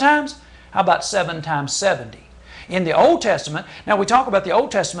 7 times? How about 7 times 70? In the Old Testament, now we talk about the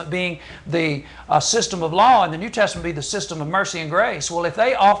Old Testament being the system of law and the New Testament being the system of mercy and grace. Well, if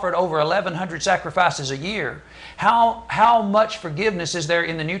they offered over 1,100 sacrifices a year, how much forgiveness is there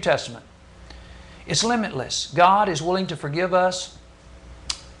in the New Testament? It's limitless. God is willing to forgive us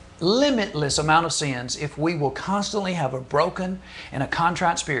limitless amount of sins if we will constantly have a broken and a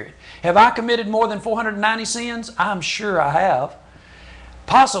contrite spirit. Have I committed more than 490 sins? I'm sure I have.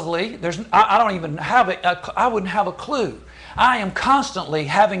 Possibly, I don't even have I wouldn't have a clue. I am constantly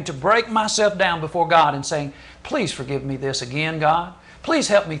having to break myself down before God and saying, please forgive me this again, God. Please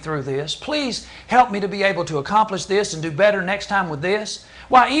help me through this. Please help me to be able to accomplish this and do better next time with this.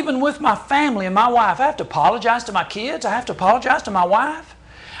 Why, even with my family and my wife, I have to apologize to my kids. I have to apologize to my wife.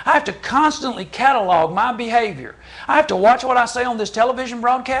 I have to constantly catalog my behavior. I have to watch what I say on this television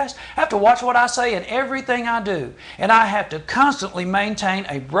broadcast. I have to watch what I say in everything I do. And I have to constantly maintain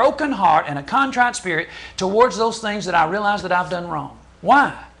a broken heart and a contrite spirit towards those things that I realize that I've done wrong.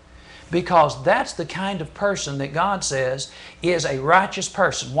 Why? Because that's the kind of person that God says is a righteous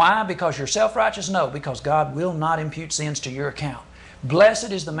person. Why? Because you're self-righteous? No, because God will not impute sins to your account.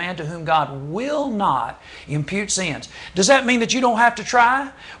 Blessed is the man to whom God will not impute sins. Does that mean that you don't have to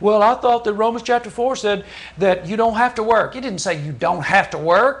try? Well, I thought that Romans chapter 4 said that you don't have to work. It didn't say you don't have to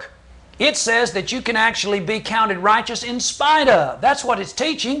work. It says that you can actually be counted righteous in spite of. That's what it's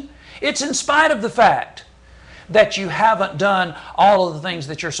teaching. It's in spite of the fact that you haven't done all of the things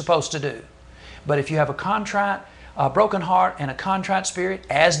that you're supposed to do. But if you have a broken heart and a contrite spirit,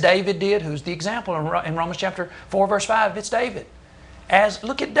 as David did, who's the example in Romans chapter 4 verse 5, it's David.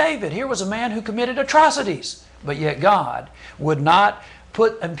 Look at David. Here was a man who committed atrocities, but yet God would not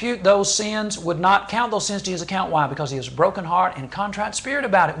impute those sins, would not count those sins to his account. Why? Because he has a broken heart and contrite spirit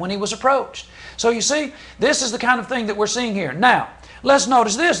about it when he was approached. So you see, this is the kind of thing that we're seeing here. Now, let's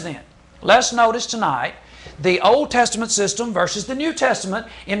notice this then. Let's notice tonight the Old Testament system versus the New Testament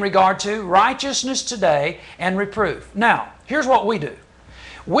in regard to righteousness today and reproof. Now, here's what we do.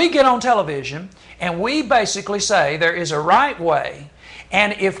 We get on television and we basically say there is a right way.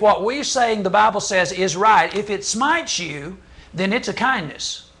 And if what we're saying the Bible says is right, if it smites you, then it's a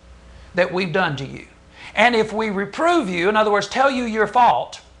kindness that we've done to you. And if we reprove you, in other words, tell you your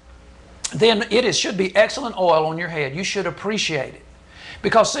fault, then it should be excellent oil on your head. You should appreciate it.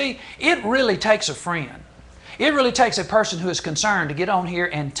 Because see, it really takes a friend. It really takes a person who is concerned to get on here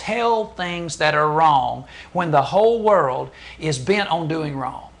and tell things that are wrong when the whole world is bent on doing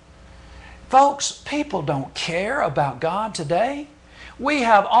wrong. Folks, people don't care about God today. We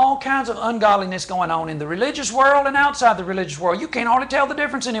have all kinds of ungodliness going on in the religious world and outside the religious world. You can't hardly tell the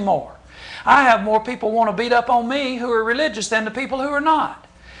difference anymore. I have more people want to beat up on me who are religious than the people who are not.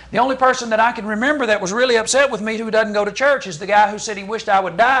 The only person that I can remember that was really upset with me who doesn't go to church is the guy who said he wished I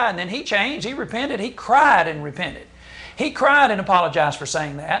would die, and then he changed, he repented, he cried and repented. He cried and apologized for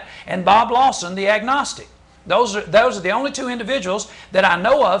saying that. And Bob Lawson, the agnostic. Those are the only two individuals that I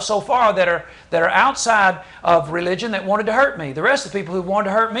know of so far that are outside of religion that wanted to hurt me. The rest of the people who wanted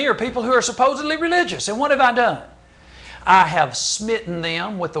to hurt me are people who are supposedly religious. And what have I done? I have smitten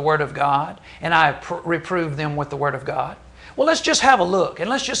them with the Word of God, and I have reproved them with the Word of God. Well, let's just have a look and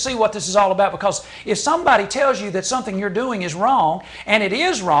let's just see what this is all about, because if somebody tells you that something you're doing is wrong, and it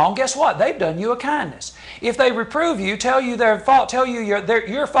is wrong, guess what? They've done you a kindness. If they reprove you, tell you their fault, tell you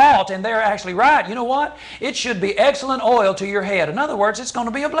your fault, and they're actually right, you know what? It should be excellent oil to your head. In other words, it's going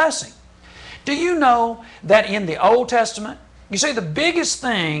to be a blessing. Do you know that in the Old Testament, you see, the biggest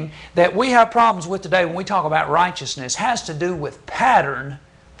thing that we have problems with today when we talk about righteousness has to do with pattern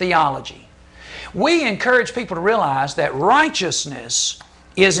theology. We encourage people to realize that righteousness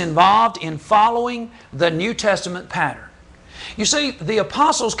is involved in following the New Testament pattern. You see, the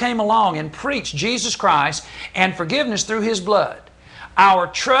apostles came along and preached Jesus Christ and forgiveness through His blood, our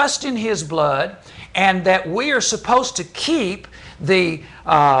trust in His blood, and that we are supposed to keep as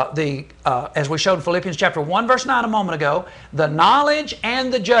we showed in Philippians chapter 1 verse 9 a moment ago, the knowledge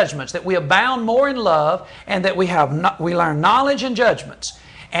and the judgments, that we abound more in love, and that we learn knowledge and judgments.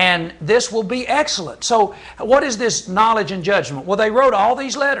 And this will be excellent. So what is this knowledge and judgment? Well, they wrote all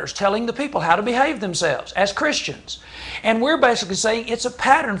these letters telling the people how to behave themselves as Christians. And we're basically saying it's a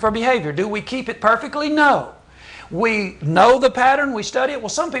pattern for behavior. Do we keep it perfectly? No. We know the pattern, we study it. Well,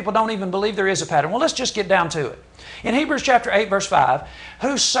 some people don't even believe there is a pattern. Well, let's just get down to it. In Hebrews chapter 8 verse 5,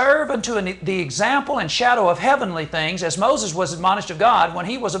 who serve unto the example and shadow of heavenly things, as Moses was admonished of God when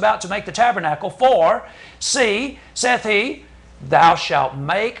he was about to make the tabernacle, for, see, saith he, that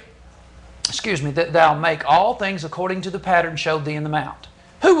thou make all things according to the pattern showed thee in the mount.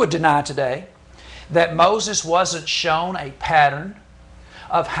 Who would deny today that Moses wasn't shown a pattern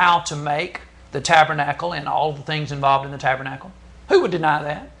of how to make the tabernacle and all the things involved in the tabernacle? Who would deny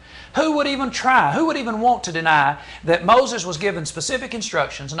that? Who would even try? Who would even want to deny that Moses was given specific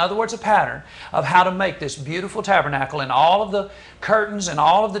instructions, in other words, a pattern of how to make this beautiful tabernacle and all of the curtains and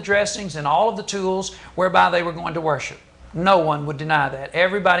all of the dressings and all of the tools whereby they were going to worship? No one would deny that.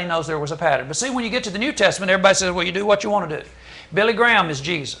 Everybody knows there was a pattern. But see, when you get to the New Testament, everybody says, well, you do what you want to do. Billy Graham is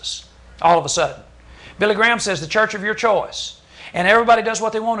Jesus, all of a sudden. Billy Graham says the church of your choice. And everybody does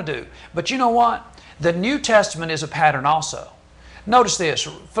what they want to do. But you know what? The New Testament is a pattern also. Notice this,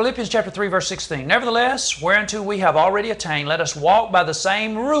 Philippians chapter 3 verse 16. Nevertheless, whereunto we have already attained, let us walk by the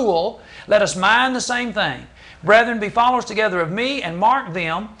same rule, let us mind the same thing. Brethren, be followers together of me, and mark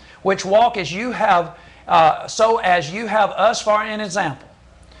them which walk as you have so as you have us for an example.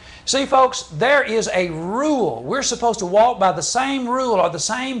 See, folks, there is a rule. We're supposed to walk by the same rule or the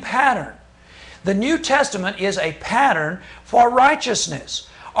same pattern. The New Testament is a pattern for righteousness.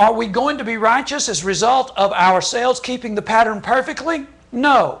 Are we going to be righteous as a result of ourselves keeping the pattern perfectly?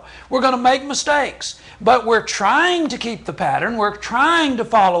 No. We're going to make mistakes. But we're trying to keep the pattern. We're trying to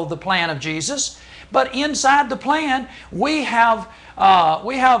follow the plan of Jesus. But inside the plan, we have a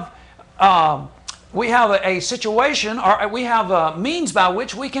situation, or we have a means by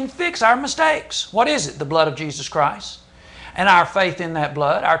which we can fix our mistakes. What is it? The blood of Jesus Christ. And our faith in that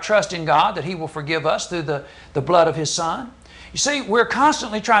blood, our trust in God that He will forgive us through the blood of His Son. You see, we're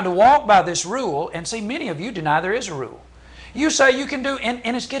constantly trying to walk by this rule, and see, many of you deny there is a rule. You say you can do,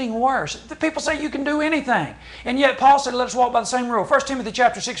 and it's getting worse. The people say you can do anything. And yet Paul said, let us walk by the same rule. 1 Timothy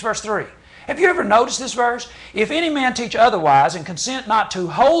chapter 6 verse 3. Have you ever noticed this verse? If any man teach otherwise and consent not to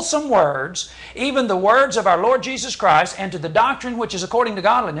wholesome words, even the words of our Lord Jesus Christ, and to the doctrine which is according to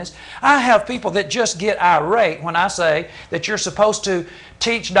godliness, I have people that just get irate when I say that you're supposed to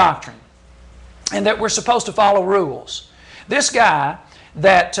teach doctrine and that we're supposed to follow rules. This guy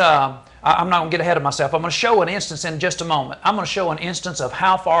that, I'm not going to get ahead of myself. I'm going to show an instance in just a moment. I'm going to show an instance of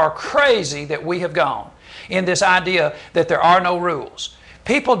how far crazy that we have gone in this idea that there are no rules.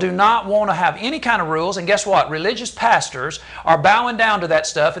 People do not want to have any kind of rules, and guess what? Religious pastors are bowing down to that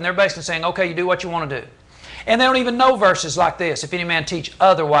stuff, and they're basically saying, okay, you do what you want to do. And they don't even know verses like this. If any man teach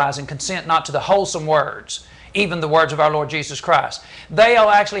otherwise and consent not to the wholesome words, even the words of our Lord Jesus Christ. They'll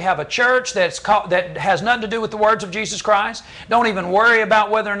actually have a church that has nothing to do with the words of Jesus Christ. Don't even worry about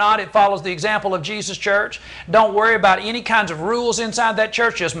whether or not it follows the example of Jesus' church. Don't worry about any kinds of rules inside that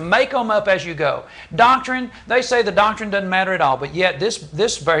church. Just make them up as you go. Doctrine, they say the doctrine doesn't matter at all, but yet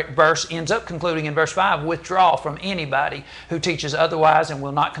this verse ends up concluding in verse 5, withdraw from anybody who teaches otherwise and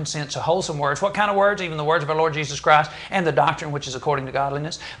will not consent to wholesome words. What kind of words? Even the words of our Lord Jesus Christ and the doctrine which is according to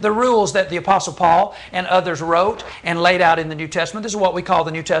godliness. The rules that the Apostle Paul and others wrote and laid out in the New Testament. This is what we call the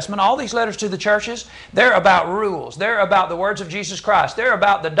New Testament. All these letters to the churches, they're about rules. They're about the words of Jesus Christ. They're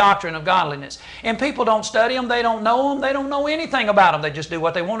about the doctrine of godliness. And people don't study them. They don't know them. They don't know anything about them. They just do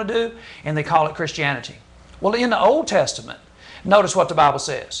what they want to do, and they call it Christianity. Well, in the Old Testament, notice what the Bible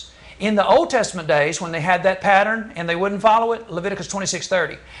says. In the Old Testament days, when they had that pattern and they wouldn't follow it, Leviticus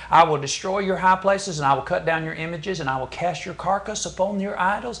 26:30, I will destroy your high places, and I will cut down your images, and I will cast your carcass upon your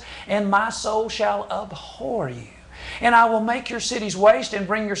idols, and my soul shall abhor you. And I will make your cities waste and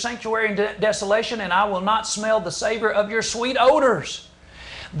bring your sanctuary into desolation, and I will not smell the savor of your sweet odors.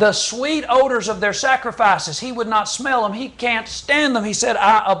 The sweet odors of their sacrifices, He would not smell them. He can't stand them. He said,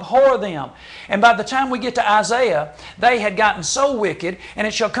 I abhor them. And by the time we get to Isaiah, they had gotten so wicked, and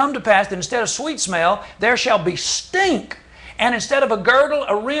it shall come to pass that instead of sweet smell, there shall be stink. And instead of a girdle,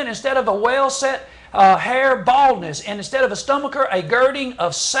 a rent; instead of a well-set hair, baldness; and instead of a stomacher, a girding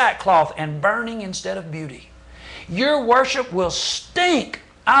of sackcloth; and burning instead of beauty. Your worship will stink.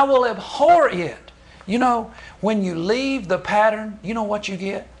 I will abhor it. You know, when you leave the pattern, you know what you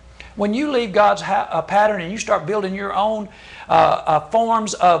get? When you leave God's pattern and you start building your own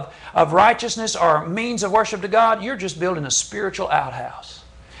forms of righteousness or means of worship to God, you're just building a spiritual outhouse.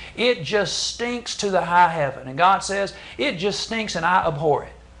 It just stinks to the high heaven. And God says, it just stinks and I abhor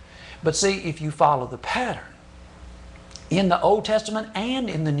it. But see, if you follow the pattern in the Old Testament and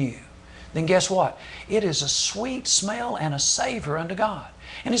in the New, then guess what? It is a sweet smell and a savor unto God.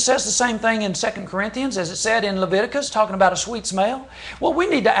 And it says the same thing in 2 Corinthians as it said in Leviticus, talking about a sweet smell. Well, we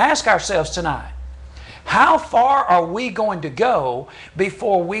need to ask ourselves tonight, how far are we going to go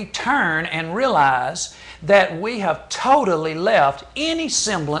before we turn and realize that we have totally left any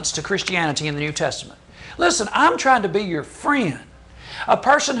semblance to Christianity in the New Testament? Listen, I'm trying to be your friend. A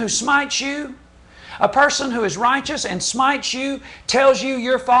person who smites you, a person who is righteous and smites you, tells you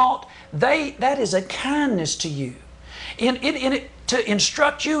your fault, that is a kindness to you. To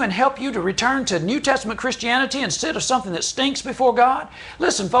instruct you and help you to return to New Testament Christianity instead of something that stinks before God.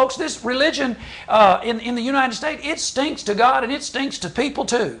 Listen, folks, this religion in the United States, it stinks to God and it stinks to people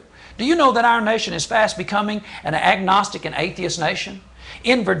too. Do you know that our nation is fast becoming an agnostic and atheist nation?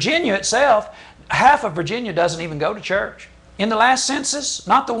 In Virginia itself, half of Virginia doesn't even go to church. In the last census,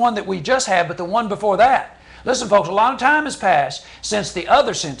 not the one that we just had, but the one before that. Listen, folks, a lot of time has passed since the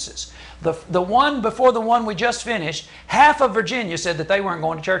other census. The one before the one we just finished, half of Virginia said that they weren't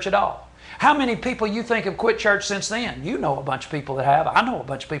going to church at all. How many people you think have quit church since then? You know a bunch of people that have. I know a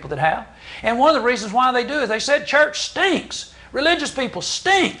bunch of people that have. And one of the reasons why they do is they said church stinks. Religious people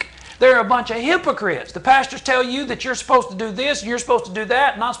stink. They're a bunch of hypocrites. The pastors tell you that you're supposed to do this and you're supposed to do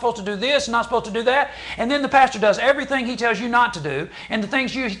that, not supposed to do this and not supposed to do that. And then the pastor does everything he tells you not to do, and the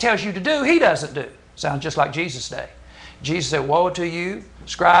things he tells you to do, he doesn't do. Sounds just like Jesus' day. Jesus said, woe to you,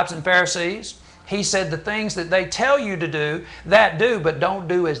 scribes and Pharisees. He said the things that they tell you to do, that do, but don't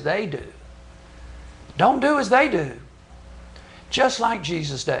do as they do. Don't do as they do. Just like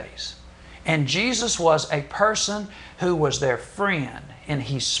Jesus' days. And Jesus was a person who was their friend. And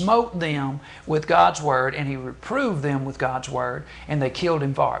He smote them with God's Word, and He reproved them with God's Word, and they killed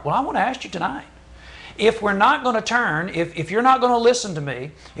Him for it. Well, I want to ask you tonight, if we're not going to turn, if you're not going to listen to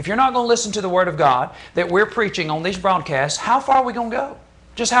me, if you're not going to listen to the Word of God that we're preaching on these broadcasts, how far are we going to go?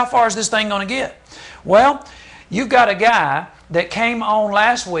 Just how far is this thing going to get? Well, you've got a guy that came on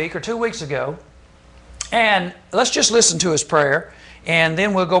last week or 2 weeks ago, and let's just listen to his prayer, and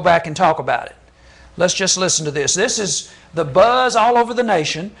then we'll go back and talk about it. Let's just listen to this. This is the buzz all over the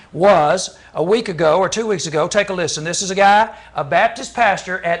nation was a week ago or 2 weeks ago. Take a listen. This is a guy, a Baptist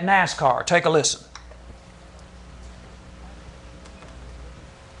pastor at NASCAR. Take a listen.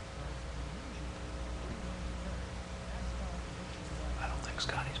 I don't think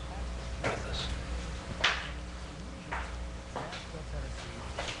Scotty's with us.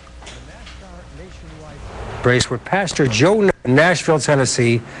 Race where Pastor Joe in Nashville,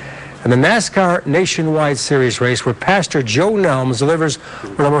 Tennessee, and the NASCAR Nationwide Series race where Pastor Joe Nelms delivers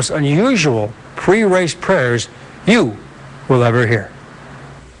one of the most unusual pre-race prayers you will ever hear.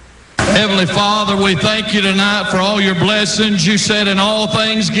 Heavenly Father, we thank you tonight for all your blessings. You said in all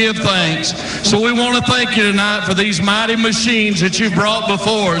things give thanks. So we want to thank you tonight for these mighty machines that you've brought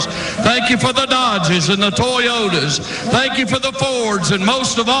before us. Thank you for the Dodges and the Toyotas. Thank you for the Fords. And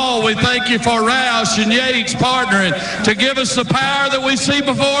most of all, we thank you for Roush and Yates partnering to give us the power that we see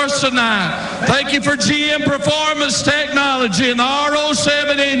before us tonight. Thank you for GM Performance Technology and the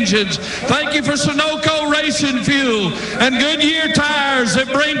R07 engines. Thank you for Sunoco Racing Fuel and Goodyear tires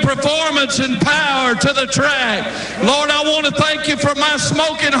that bring performance and power to the track. Lord, I want to thank you for my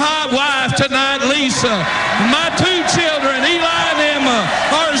smoking hot wife tonight, Lisa, and my two children, Eli and Emma,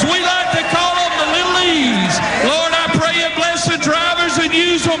 or as we like to call them, the little E's. Lord, I pray you bless the drivers and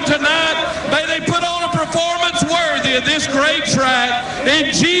use them tonight. May they put on a performance worthy of this great track. In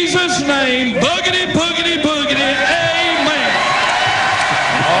Jesus' name, boogity, boogity, boogity, amen.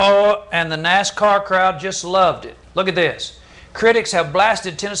 Oh, and the NASCAR crowd just loved it. Look at this. Critics have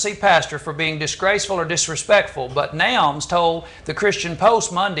blasted Tennessee pastor for being disgraceful or disrespectful, but Nelms told the Christian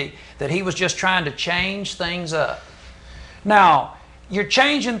Post Monday that he was just trying to change things up. Now, you're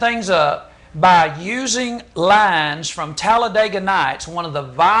changing things up by using lines from Talladega Nights, one of the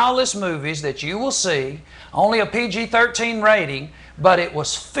vilest movies that you will see, only a PG-13 rating, but it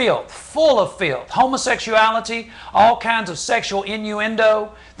was filth, full of filth, homosexuality, all kinds of sexual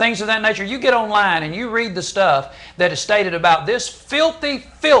innuendo, things of that nature. You get online and you read the stuff that is stated about this filthy,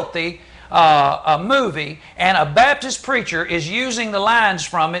 filthy movie, and a Baptist preacher is using the lines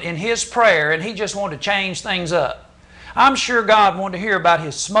from it in his prayer, and he just wanted to change things up. I'm sure God wanted to hear about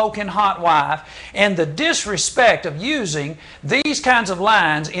his smoking hot wife, and the disrespect of using these kinds of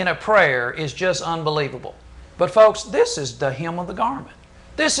lines in a prayer is just unbelievable. But folks, this is the hem of the garment.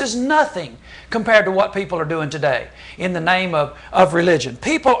 This is nothing compared to what people are doing today in the name of religion.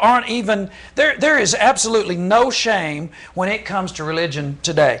 People aren't even, there is absolutely no shame when it comes to religion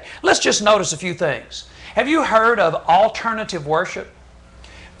today. Let's just notice a few things. Have you heard of alternative worship?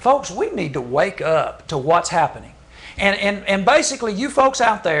 Folks, we need to wake up to what's happening. And basically, you folks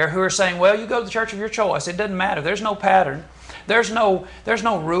out there who are saying, well, you go to the church of your choice. It doesn't matter. There's no pattern. There's no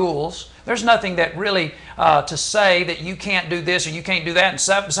rules. There's nothing that really to say that you can't do this or you can't do that.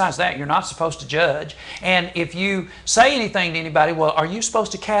 And besides that, you're not supposed to judge. And if you say anything to anybody, well, are you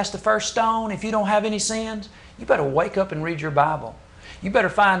supposed to cast the first stone if you don't have any sins? You better wake up and read your Bible. You better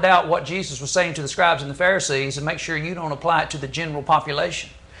find out what Jesus was saying to the scribes and the Pharisees and make sure you don't apply it to the general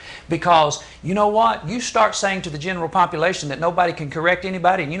population. Because you know what? You start saying to the general population that nobody can correct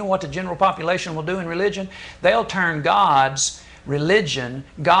anybody, and you know what the general population will do in religion? They'll turn God's religion,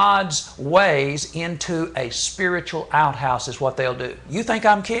 God's ways, into a spiritual outhouse is what they'll do. You think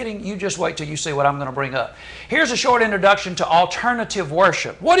I'm kidding? You just wait till you see what I'm going to bring up. Here's a short introduction to alternative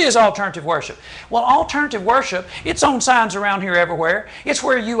worship. What is alternative worship? Well, alternative worship, its on signs around here everywhere. It's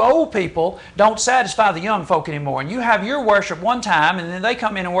where you old people don't satisfy the young folk anymore. And you have your worship one time and then they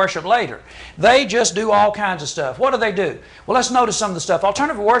come in and worship later. They just do all kinds of stuff. What do? Well, let's notice some of the stuff.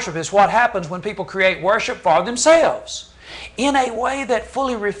 Alternative worship is what happens when people create worship for themselves in a way that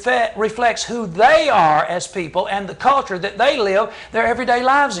fully reflects who they are as people and the culture that they live their everyday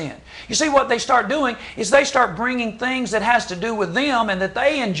lives in. You see, what they start doing is they start bringing things that has to do with them and that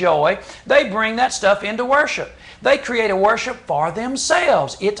they enjoy. They bring that stuff into worship. They create a worship for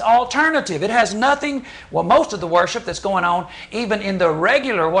themselves. It's alternative. It has nothing, well, most of the worship that's going on, even in the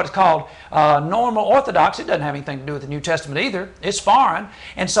regular, what's called normal Orthodox, it doesn't have anything to do with the New Testament either. It's foreign.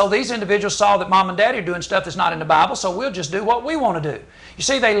 And so these individuals saw that mom and daddy are doing stuff that's not in the Bible, so we'll just do what we want to do. You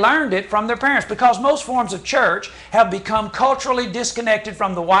see, they learned it from their parents because most forms of church have become culturally disconnected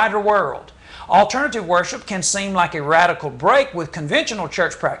from the wider world. Alternative worship can seem like a radical break with conventional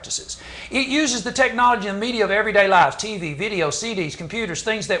church practices. It uses the technology and media of everyday lives, TV, video, CDs, computers,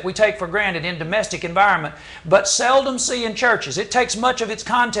 things that we take for granted in domestic environment, but seldom see in churches. It takes much of its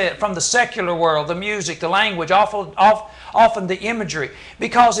content from the secular world, the music, the language, often the imagery,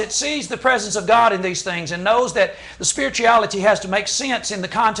 because it sees the presence of God in these things and knows that the spirituality has to make sense in the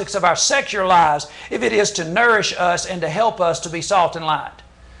context of our secular lives if it is to nourish us and to help us to be salt and light.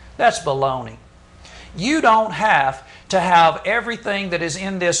 That's baloney. You don't have to have everything that is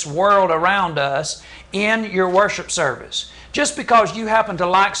in this world around us in your worship service. Just because you happen to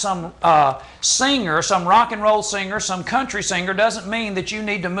like some singer, some rock and roll singer, some country singer, doesn't mean that you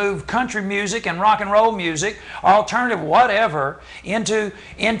need to move country music and rock and roll music or alternative whatever into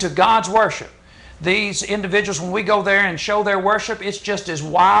God's worship. These individuals, when we go there and show their worship, it's just as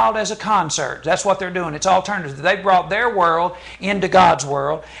wild as a concert. That's what they're doing. It's alternative. They brought their world into God's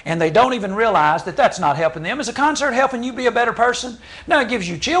world, and they don't even realize that that's not helping them. Is a concert helping you be a better person? No, it gives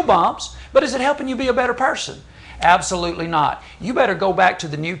you chill bumps, but is it helping you be a better person? Absolutely not. You better go back to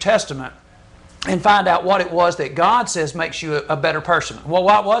the New Testament and find out what it was that God says makes you a better person. Well,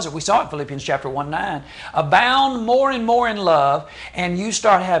 what was it? We saw it in Philippians chapter 1:9. Abound more and more in love, and you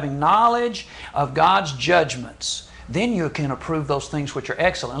start having knowledge of God's judgments. Then you can approve those things which are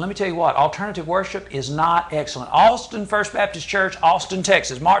excellent. And let me tell you what, alternative worship is not excellent. Austin First Baptist Church, Austin,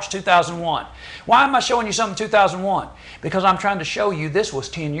 Texas, March 2001. Why am I showing you something 2001? Because I'm trying to show you this was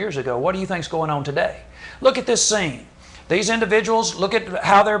 10 years ago. What do you think is going on today? Look at this scene. These individuals, look at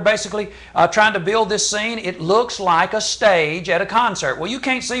how they're basically trying to build this scene. It looks like a stage at a concert. Well, you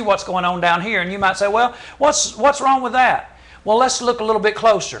can't see what's going on down here, and you might say, well, what's wrong with that? Well, let's look a little bit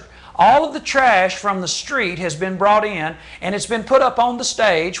closer. All of the trash from the street has been brought in, and it's been put up on the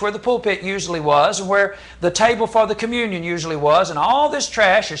stage where the pulpit usually was and where the table for the communion usually was, and all this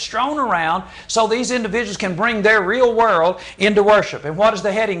trash is strewn around so these individuals can bring their real world into worship. And what does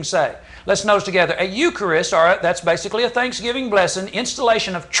the heading say? Let's notice together. A Eucharist, or that's basically a Thanksgiving blessing,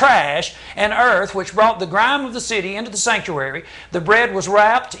 installation of trash and earth, which brought the grime of the city into the sanctuary. The bread was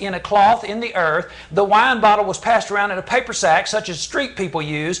wrapped in a cloth in the earth. The wine bottle was passed around in a paper sack, such as street people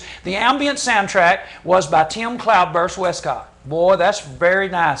use. The ambient soundtrack was by Tim Cloudburst Westcott. Boy, that's very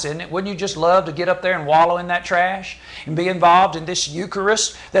nice, isn't it? Wouldn't you just love to get up there and wallow in that trash and be involved in this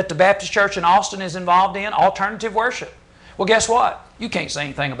Eucharist that the Baptist Church in Austin is involved in, alternative worship? Well, guess what? You can't say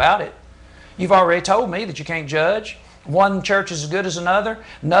anything about it. You've already told me that you can't judge. One church is as good as another.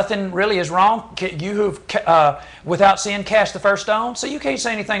 Nothing really is wrong. You who've, without sin, cast the first stone. So you can't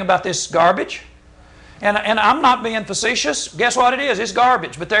say anything about this garbage. And I'm not being facetious. Guess what it is? It's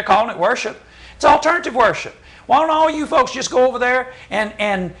garbage, but they're calling it worship. It's alternative worship. Why don't all you folks just go over there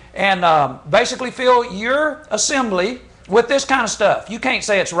and basically fill your assembly with this kind of stuff? You can't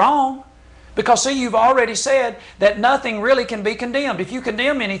say it's wrong. Because, see, you've already said that nothing really can be condemned. If you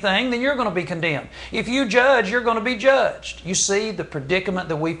condemn anything, then you're going to be condemned. If you judge, you're going to be judged. You see the predicament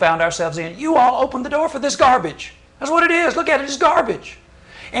that we found ourselves in? You all opened the door for this garbage. That's what it is. Look at it. It's garbage.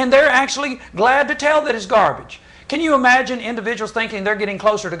 And they're actually glad to tell that it's garbage. Can you imagine individuals thinking they're getting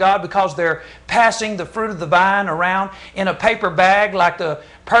closer to God because they're passing the fruit of the vine around in a paper bag like the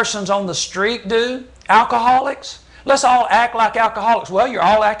persons on the street do? Alcoholics? Let's all act like alcoholics. Well, you're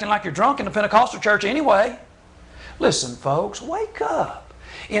all acting like you're drunk in the Pentecostal church anyway. Listen, folks, wake up.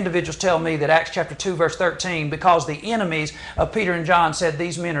 Individuals tell me that Acts chapter 2, verse 13, because the enemies of Peter and John said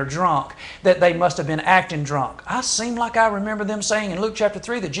these men are drunk, that they must have been acting drunk. I seem like I remember them saying in Luke chapter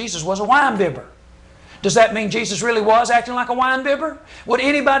 3 that Jesus was a wine bibber. Does that mean Jesus really was acting like a wine bibber? Would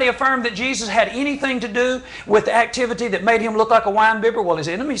anybody affirm that Jesus had anything to do with the activity that made him look like a wine bibber? Well, his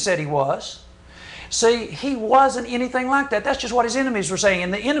enemies said he was. See, he wasn't anything like that. That's just what his enemies were saying.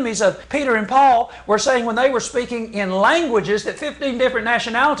 And the enemies of Peter and Paul were saying when they were speaking in languages that 15 different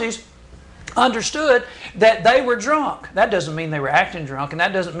nationalities understood that they were drunk. That doesn't mean they were acting drunk, and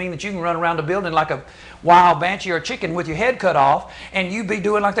that doesn't mean that you can run around the building like a wild banshee or a chicken with your head cut off and you be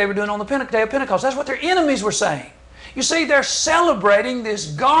doing like they were doing on the day of Pentecost. That's what their enemies were saying. You see, they're celebrating this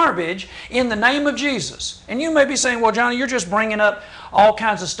garbage in the name of Jesus. And you may be saying, well, Johnny, you're just bringing up all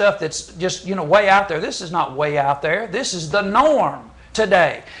kinds of stuff that's just, way out there. This is not way out there. This is the norm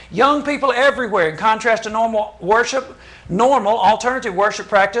today. Young people everywhere, in contrast to normal worship, normal alternative worship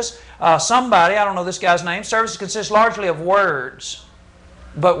practice, somebody, I don't know this guy's name, services consist largely of words,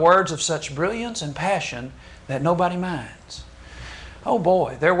 but words of such brilliance and passion that nobody minds. Oh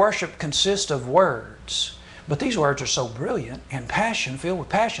boy, their worship consists of words. But these words are so brilliant and passion, filled with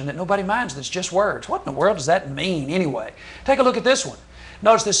passion, that nobody minds that it's just words. What in the world does that mean anyway? Take a look at this one.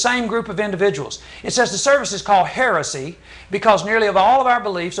 Notice this same group of individuals. It says the service is called heresy because nearly of all of our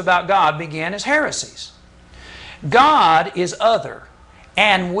beliefs about God began as heresies. God is other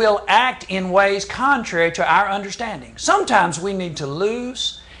and will act in ways contrary to our understanding. Sometimes we need to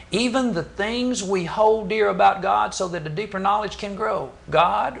lose even the things we hold dear about God so that a deeper knowledge can grow.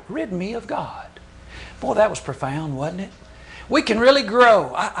 God, rid me of God. Boy, that was profound, wasn't it? We can really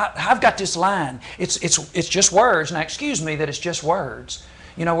grow. I've got this line. It's just words. Now, excuse me that it's just words.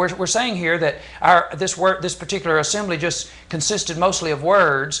 We're saying here that this particular assembly just consisted mostly of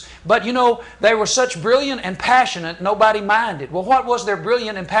words. But, they were such brilliant and passionate, nobody minded. Well, what was their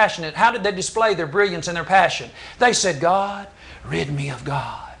brilliant and passionate? How did they display their brilliance and their passion? They said, God, rid me of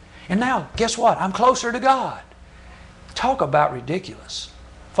God. And now, guess what? I'm closer to God. Talk about ridiculous.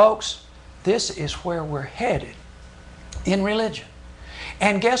 Folks, this is where we're headed in religion.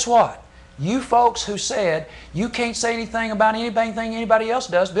 And guess what? You folks who said you can't say anything about anything anybody else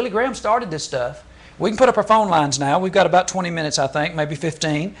does, Billy Graham started this stuff. We can put up our phone lines now. We've got about 20 minutes, I think, maybe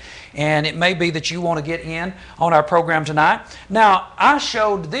 15. And it may be that you want to get in on our program tonight. Now, I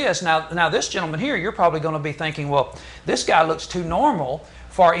showed this. Now this gentleman here, you're probably going to be thinking, well, this guy looks too normal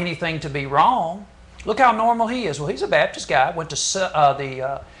for anything to be wrong. Look how normal he is. Well, he's a Baptist guy. Went to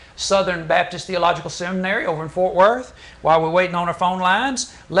the Southern Baptist Theological Seminary over in Fort Worth. While we're waiting on our phone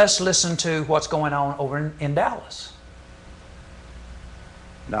lines, let's listen to what's going on over in Dallas.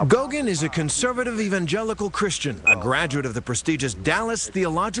 Gogan is a conservative evangelical Christian, a graduate of the prestigious Dallas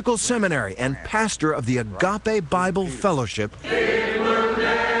Theological Seminary and pastor of the Agape Bible Fellowship,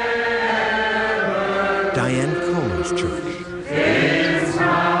 Diane Coler's church.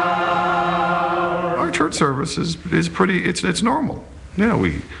 Our church service is pretty, it's normal.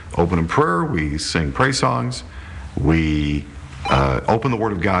 We open in prayer, we sing praise songs, we open the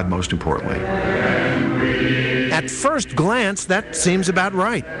Word of God, most importantly. At first glance, that seems about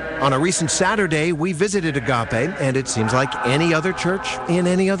right. On a recent Saturday, we visited Agape, and it seems like any other church in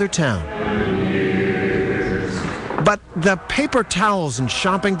any other town. But the paper towels and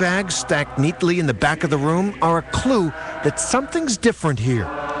shopping bags stacked neatly in the back of the room are a clue that something's different here.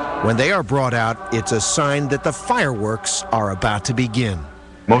 When they are brought out, it's a sign that the fireworks are about to begin.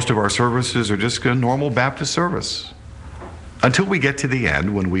 Most of our services are just a normal Baptist service. Until we get to the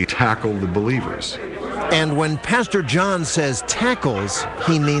end when we tackle the believers. And when Pastor John says tackles,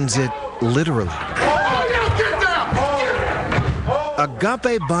 he means it literally.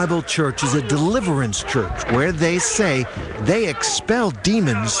 Agape Bible Church is a deliverance church where they say they expel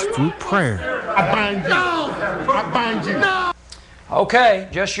demons through prayer. I bind you. I bind you. Okay,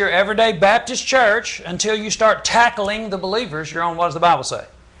 just your everyday Baptist church until you start tackling the believers. You're on What Does the Bible Say?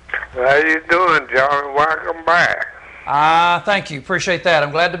 How you doing, John? Welcome back. Thank you. Appreciate that.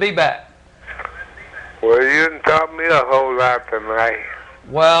 I'm glad to be back. Well, you didn't taught me a whole lot tonight.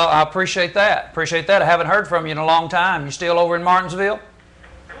 Well, I appreciate that. Appreciate that. I haven't heard from you in a long time. You still over in Martinsville?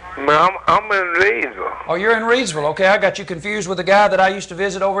 No, I'm in Reedsville. Oh, you're in Reedsville. Okay, I got you confused with the guy that I used to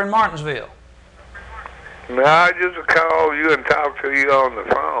visit over in Martinsville. No, I just called you and talked to you on the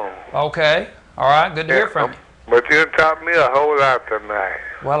phone. Okay. All right. Good to hear from you. But you taught me a whole lot tonight.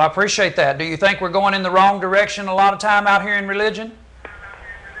 Well, I appreciate that. Do you think we're going in the wrong direction a lot of time out here in religion?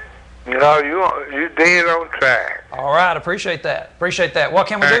 No, you dead on track. All right. Appreciate that. Appreciate that. What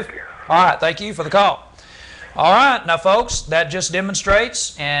can we do? Thank you. All right. Thank you for the call. All right. Now, folks, that just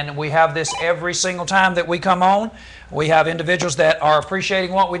demonstrates, and we have this every single time that we come on. We have individuals that are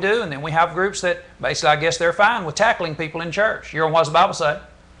appreciating what we do, and then we have groups that basically, I guess, they're fine with tackling people in church. You're on What's the Bible Say?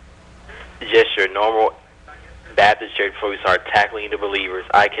 Just your normal Baptist church before we start tackling the believers.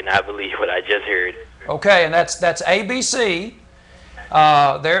 I cannot believe what I just heard. Okay, and that's ABC.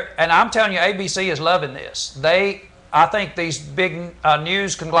 And I'm telling you, ABC is loving this. I think these big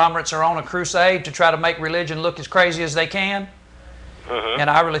news conglomerates are on a crusade to try to make religion look as crazy as they can. And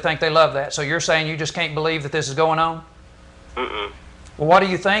I really think they love that. So you're saying you just can't believe that this is going on? Well, what do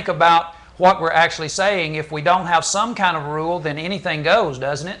you think about what we're actually saying? If we don't have some kind of rule, then anything goes,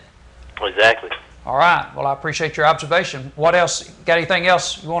 doesn't it? Exactly. All right. Well, I appreciate your observation. What else? Got anything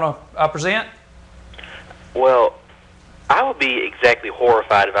else you want to present? Well, I would be exactly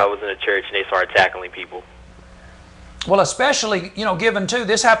horrified if I was in a church and they started tackling people. Well, especially, given too,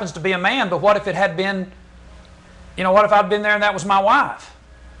 this happens to be a man, but what if it had been, what if I'd been there and that was my wife?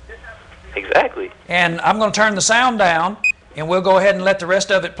 Exactly. And I'm going to turn the sound down, and we'll go ahead and let the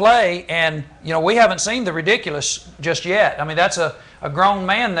rest of it play. And, we haven't seen the ridiculous just yet. I mean, that's a grown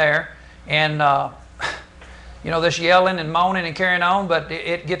man there, and, this yelling and moaning and carrying on, but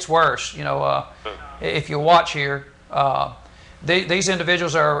it gets worse. If you watch here, these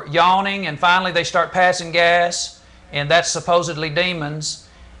individuals are yawning, and finally they start passing gas, and that's supposedly demons.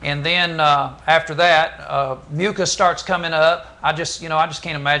 And then after that, mucus starts coming up. I just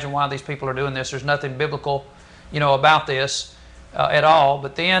can't imagine why these people are doing this. There's nothing biblical, about this at all.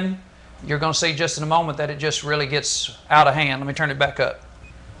 But then you're going to see just in a moment that it just really gets out of hand. Let me turn it back up.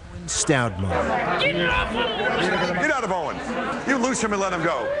 Stoudemire. Get out of Owen. You loose him and let him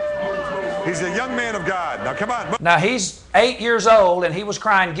go. He's a young man of God. Now, come on. Now, he's 8 years old, and he was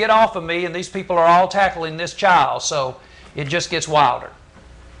crying, "Get off of me," and these people are all tackling this child. So it just gets wilder.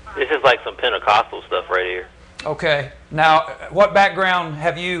 This is like some Pentecostal stuff right here. Okay. Now, what background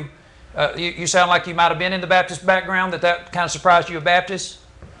have you, you sound like you might have been in the Baptist background, that kind of surprised you, a Baptist?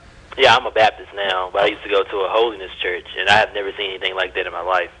 Yeah, I'm a Baptist now, but I used to go to a holiness church, and I have never seen anything like that in my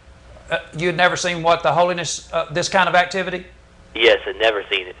life. You had never seen what, the holiness, this kind of activity? Yes, I'd never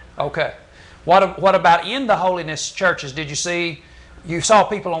seen it. Okay. What about in the holiness churches? Did you saw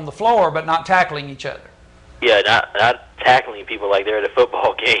people on the floor but not tackling each other? Yeah, not tackling people like they're at a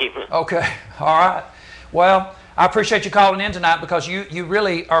football game. Okay. All right. Well, I appreciate you calling in tonight, because you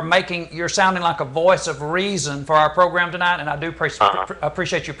really are you're sounding like a voice of reason for our program tonight, and I do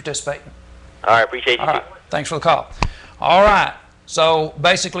appreciate you participating. All right, appreciate you All right. Thanks for the call. All right. So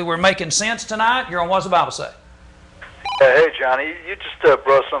basically we're making sense tonight. You're on What's the Bible Say? Hey, Johnny, you just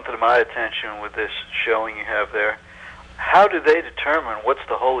brought something to my attention with this showing you have there. How do they determine what's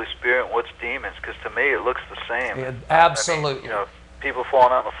the Holy Spirit and what's demons? Because to me it looks the same. Yeah, absolutely. I mean, people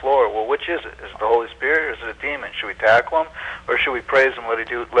falling on the floor. Well, which is it? Is it the Holy Spirit or is it a demon? Should we tackle him, or should we praise him, let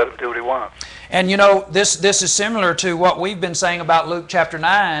him do what he wants? And this is similar to what we've been saying about Luke chapter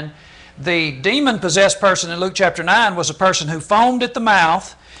 9. The demon-possessed person in Luke chapter 9 was a person who foamed at the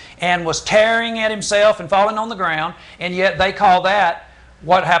mouth and was tearing at himself and falling on the ground, and yet they call that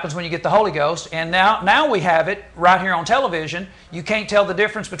what happens when you get the Holy Ghost. And now we have it right here on television. You can't tell the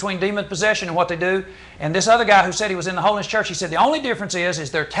difference between demon possession and what they do. And this other guy who said he was in the holiness church, he said the only difference is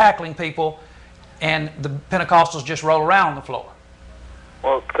they're tackling people, and the Pentecostals just roll around on the floor.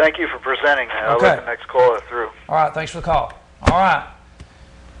 Well, thank you for presenting that. I'll Okay. let the next caller through. All right, thanks for the call. All right.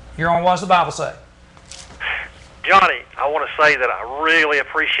 You're on What's the Bible Say? Johnny, I want to say that I really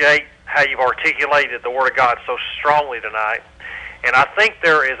appreciate how you've articulated the Word of God so strongly tonight. And I think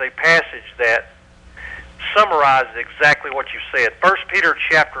there is a passage that summarizes exactly what you said. 1 Peter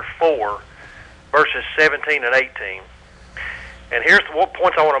chapter 4, verses 17 and 18. And here's the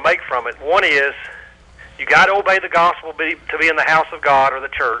points I want to make from it. One is, you got to obey the gospel to be in the house of God or the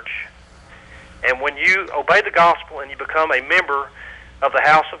church. And when you obey the gospel and you become a member of the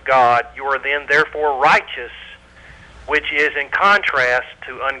house of God, you are then therefore righteous, which is in contrast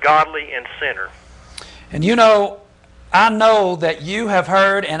to ungodly and sinner. And you know, I know that you have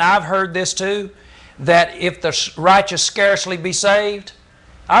heard, and I've heard this too, that if the righteous scarcely be saved,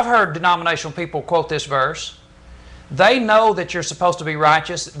 I've heard denominational people quote this verse. They know that you're supposed to be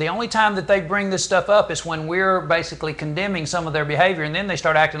righteous. The only time that they bring this stuff up is when we're basically condemning some of their behavior, and then they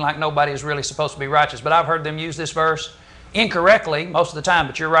start acting like nobody is really supposed to be righteous. But I've heard them use this verse incorrectly most of the time,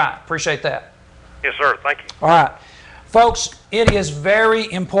 but you're right. Appreciate that. Yes, sir. Thank you. All right. Folks, it is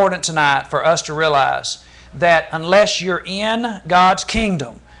very important tonight for us to realize that unless you're in God's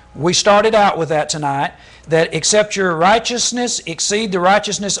kingdom, we started out with that tonight, that except your righteousness exceed the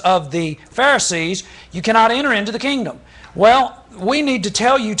righteousness of the Pharisees, you cannot enter into the kingdom. Well, we need to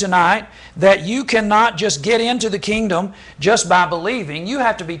tell you tonight that you cannot just get into the kingdom just by believing. You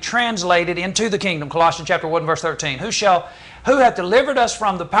have to be translated into the kingdom. Colossians chapter 1, verse 13. Who hath delivered us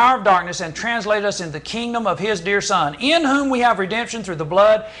from the power of darkness and translated us into the kingdom of His dear Son, in whom we have redemption through the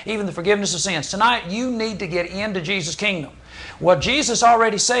blood, even the forgiveness of sins. Tonight, you need to get into Jesus' kingdom. What Jesus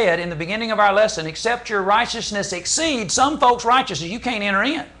already said in the beginning of our lesson, except your righteousness exceeds some folks' righteousness, you can't enter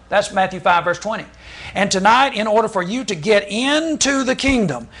in. That's Matthew 5, verse 20. And tonight, in order for you to get into the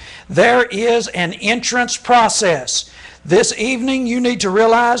kingdom, there is an entrance process. This evening, you need to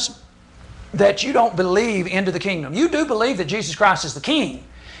realize that you don't believe into the kingdom. You do believe that Jesus Christ is the King.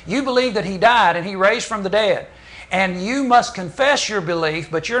 You believe that He died and He raised from the dead. And you must confess your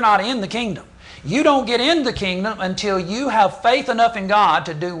belief, but you're not in the kingdom. You don't get in the kingdom until you have faith enough in God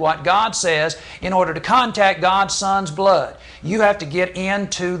to do what God says in order to contact God's Son's blood. You have to get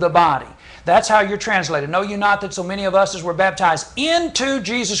into the body. That's how you're translated. Know you not that so many of us as were baptized into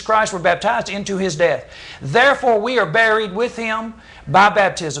Jesus Christ were baptized into His death. Therefore we are buried with Him by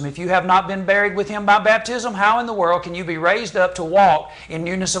baptism. If you have not been buried with Him by baptism, how in the world can you be raised up to walk in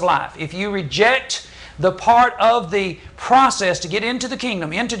newness of life? If you reject the part of the process to get into the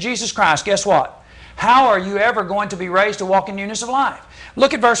kingdom, into Jesus Christ, guess what? How are you ever going to be raised to walk in newness of life?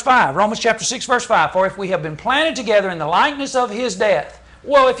 Look at verse 5, Romans chapter 6, verse 5. For if we have been planted together in the likeness of His death.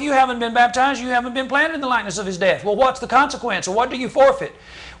 Well, if you haven't been baptized, you haven't been planted in the likeness of His death. Well, what's the consequence? Or what do you forfeit?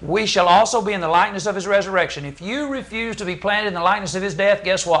 We shall also be in the likeness of His resurrection. If you refuse to be planted in the likeness of His death,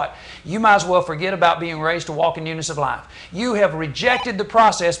 guess what? You might as well forget about being raised to walk in newness of life. You have rejected the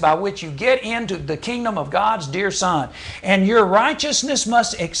process by which you get into the kingdom of God's dear Son. And your righteousness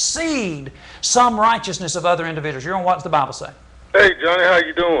must exceed some righteousness of other individuals. You're on What's the Bible Say? Hey, Johnny, how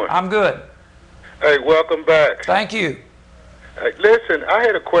you doing? I'm good. Hey, welcome back. Thank you. Hey, listen, I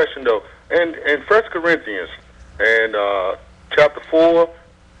had a question, though. In 1 Corinthians and chapter 4,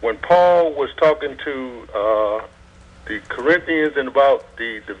 when Paul was talking to the Corinthians and about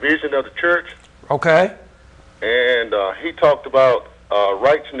the division of the church, okay, and he talked about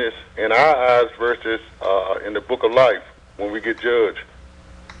righteousness in our eyes versus in the book of life when we get judged.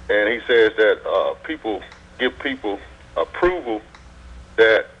 And he says that people give people approval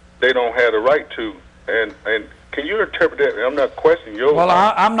that they don't have the right to. And can you interpret that? I'm not questioning yours. Well,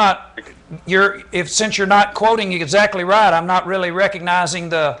 I'm not. Since you're not quoting exactly right, I'm not really recognizing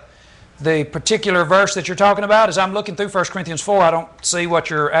the particular verse that you're talking about. As I'm looking through 1 Corinthians 4, I don't see what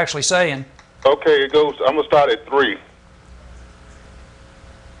you're actually saying. Okay, it goes. I'm gonna start at 3.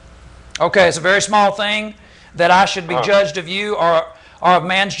 Okay, it's a very small thing that I should be judged of you or of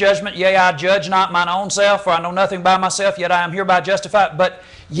man's judgment. Yea, I judge not mine own self, for I know nothing by myself, yet I am hereby justified. But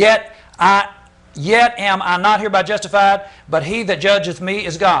yet am I not hereby justified, but he that judgeth me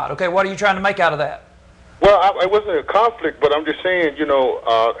is God. Okay, what are you trying to make out of that? Well, it wasn't a conflict, but I'm just saying,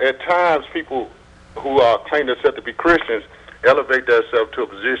 at times people who claim themselves to be Christians elevate themselves to a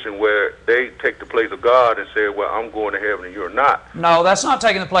position where they take the place of God and say, well, I'm going to heaven and you're not. No, that's not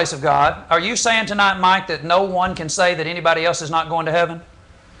taking the place of God. Are you saying tonight, Mike, that no one can say that anybody else is not going to heaven?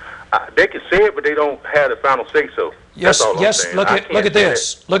 They can say it, but they don't have the final say-so. Yes, look at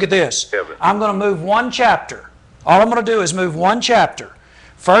this. Look at this. I'm going to move one chapter. All I'm going to do is move one chapter.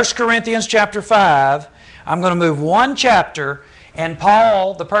 1 Corinthians chapter 5. I'm going to move one chapter, And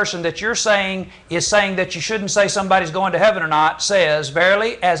Paul, the person that you're saying is saying that you shouldn't say somebody's going to heaven or not, says,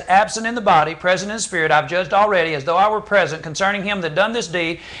 "Verily, as absent in the body, present in the spirit, I've judged already, as though I were present, concerning him that done this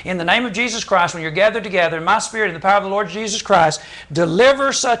deed, in the name of Jesus Christ, when you're gathered together in my spirit in the power of the Lord Jesus Christ,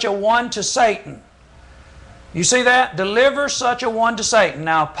 deliver such a one to Satan." You see that? Deliver such a one to Satan.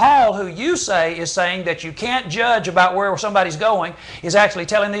 Now, Paul, who you say is saying that you can't judge about where somebody's going, is actually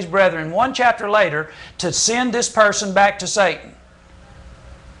telling these brethren one chapter later to send this person back to Satan.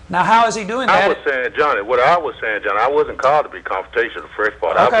 Now, how is he doing that? I was saying, Johnny, I wasn't called to be confrontational, the first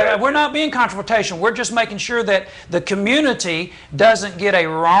part. Okay, we're not being confrontational. We're just making sure that the community doesn't get a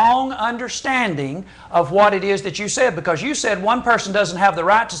wrong understanding of what it is that you said, because you said one person doesn't have the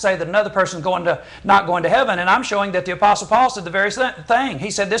right to say that another person is not going to heaven, and I'm showing that the Apostle Paul said the very thing.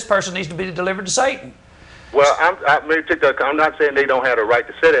 He said this person needs to be delivered to Satan. Well, I'm not saying they don't have the right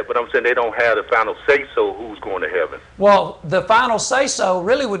to say that, but I'm saying they don't have the final say-so who's going to heaven. Well, the final say-so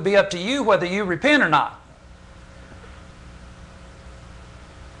really would be up to you whether you repent or not.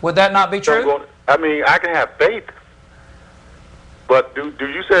 Would that not be true? I mean, I can have faith, but do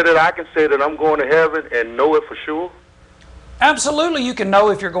you say that I can say that I'm going to heaven and know it for sure? Absolutely, you can know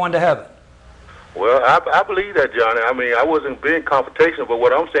if you're going to heaven. Well, I believe that, Johnny. I mean, I wasn't being confrontational, but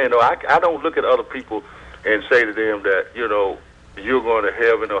what I'm saying, though, I don't look at other people and say to them that, you know, you're going to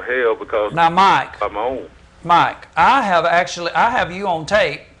heaven or hell because now, Mike, I'm my own. Mike, I have you on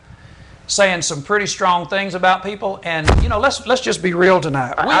tape saying some pretty strong things about people, and you know, let's just be real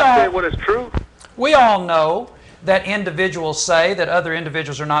tonight. I say what is true. We all know that individuals say that other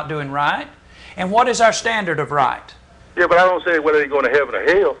individuals are not doing right, and what is our standard of right? Yeah, but I don't say whether they're going to heaven or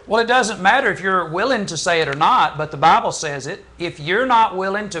hell. Well, it doesn't matter if you're willing to say it or not, but the Bible says it. If you're not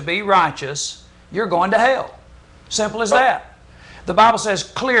willing to be righteous, you're going to hell. Simple as that. The Bible says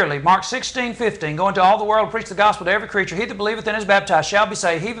clearly, Mark 16:15, "Go into all the world, preach the gospel to every creature. He that believeth and is baptized shall be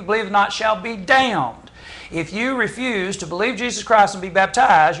saved. He that believeth not shall be damned." If you refuse to believe Jesus Christ and be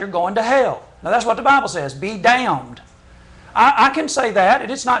baptized, you're going to hell. Now that's what the Bible says, be damned. I can say that,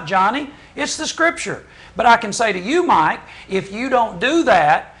 and it's not Johnny, it's the Scripture. But I can say to you, Mike, if you don't do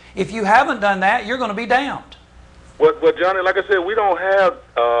that, if you haven't done that, you're going to be damned. Well, Johnny, like I said, we don't have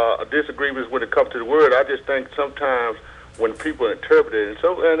disagreements when it comes to the Word. I just think sometimes when people interpret it,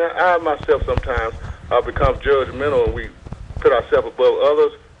 and I myself sometimes become judgmental, and we put ourselves above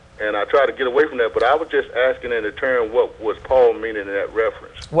others, and I try to get away from that. But I was just asking in return, what was Paul meaning in that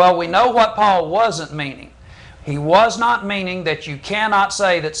reference? Well, we know what Paul wasn't meaning. He was not meaning that you cannot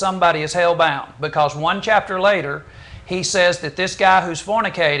say that somebody is hell-bound, because one chapter later, he says that this guy who's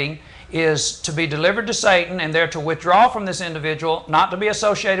fornicating is to be delivered to Satan, and they're to withdraw from this individual, not to be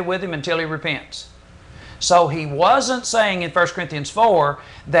associated with him until he repents. So he wasn't saying in 1 Corinthians 4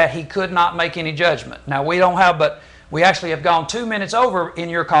 that he could not make any judgment. Now we don't have, but we actually have gone 2 minutes over in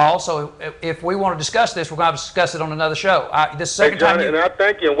your call, so if we want to discuss this, we're going to have to discuss it on another show. This is the second time and I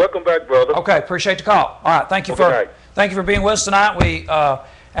thank you, and welcome back, brother. Okay, appreciate the call. All right, thank you for being with us tonight. We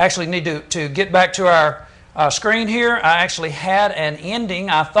actually need to get back to our screen here. I actually had an ending,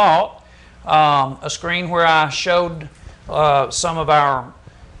 I thought, a screen where I showed some of our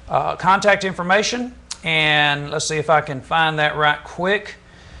contact information, and let's see if I can find that right quick,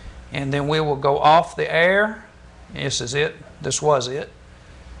 and then we will go off the air. This is it. This was it.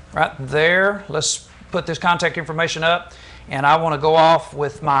 Right there. Let's put this contact information up, and I want to go off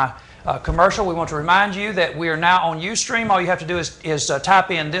with my commercial. We want to remind you that we are now on Ustream. All you have to do is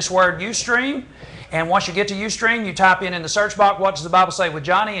type in this word Ustream. And once you get to Ustream, you type in the search box, "What does the Bible say with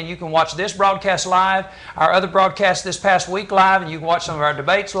Johnny?" and you can watch this broadcast live, our other broadcast this past week live, and you can watch some of our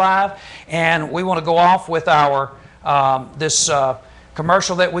debates live. And we want to go off with our this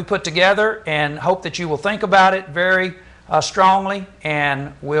commercial that we put together, and hope that you will think about it very strongly,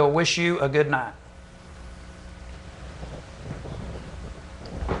 and we'll wish you a good night.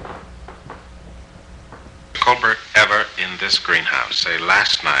 Colbert ever in this greenhouse, say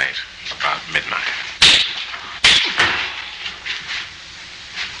last night about midnight?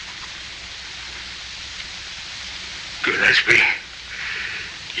 Gillespie?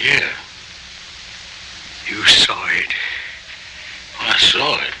 Yeah. You saw it. I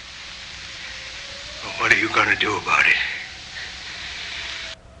saw it. Well, what are you going to do about it?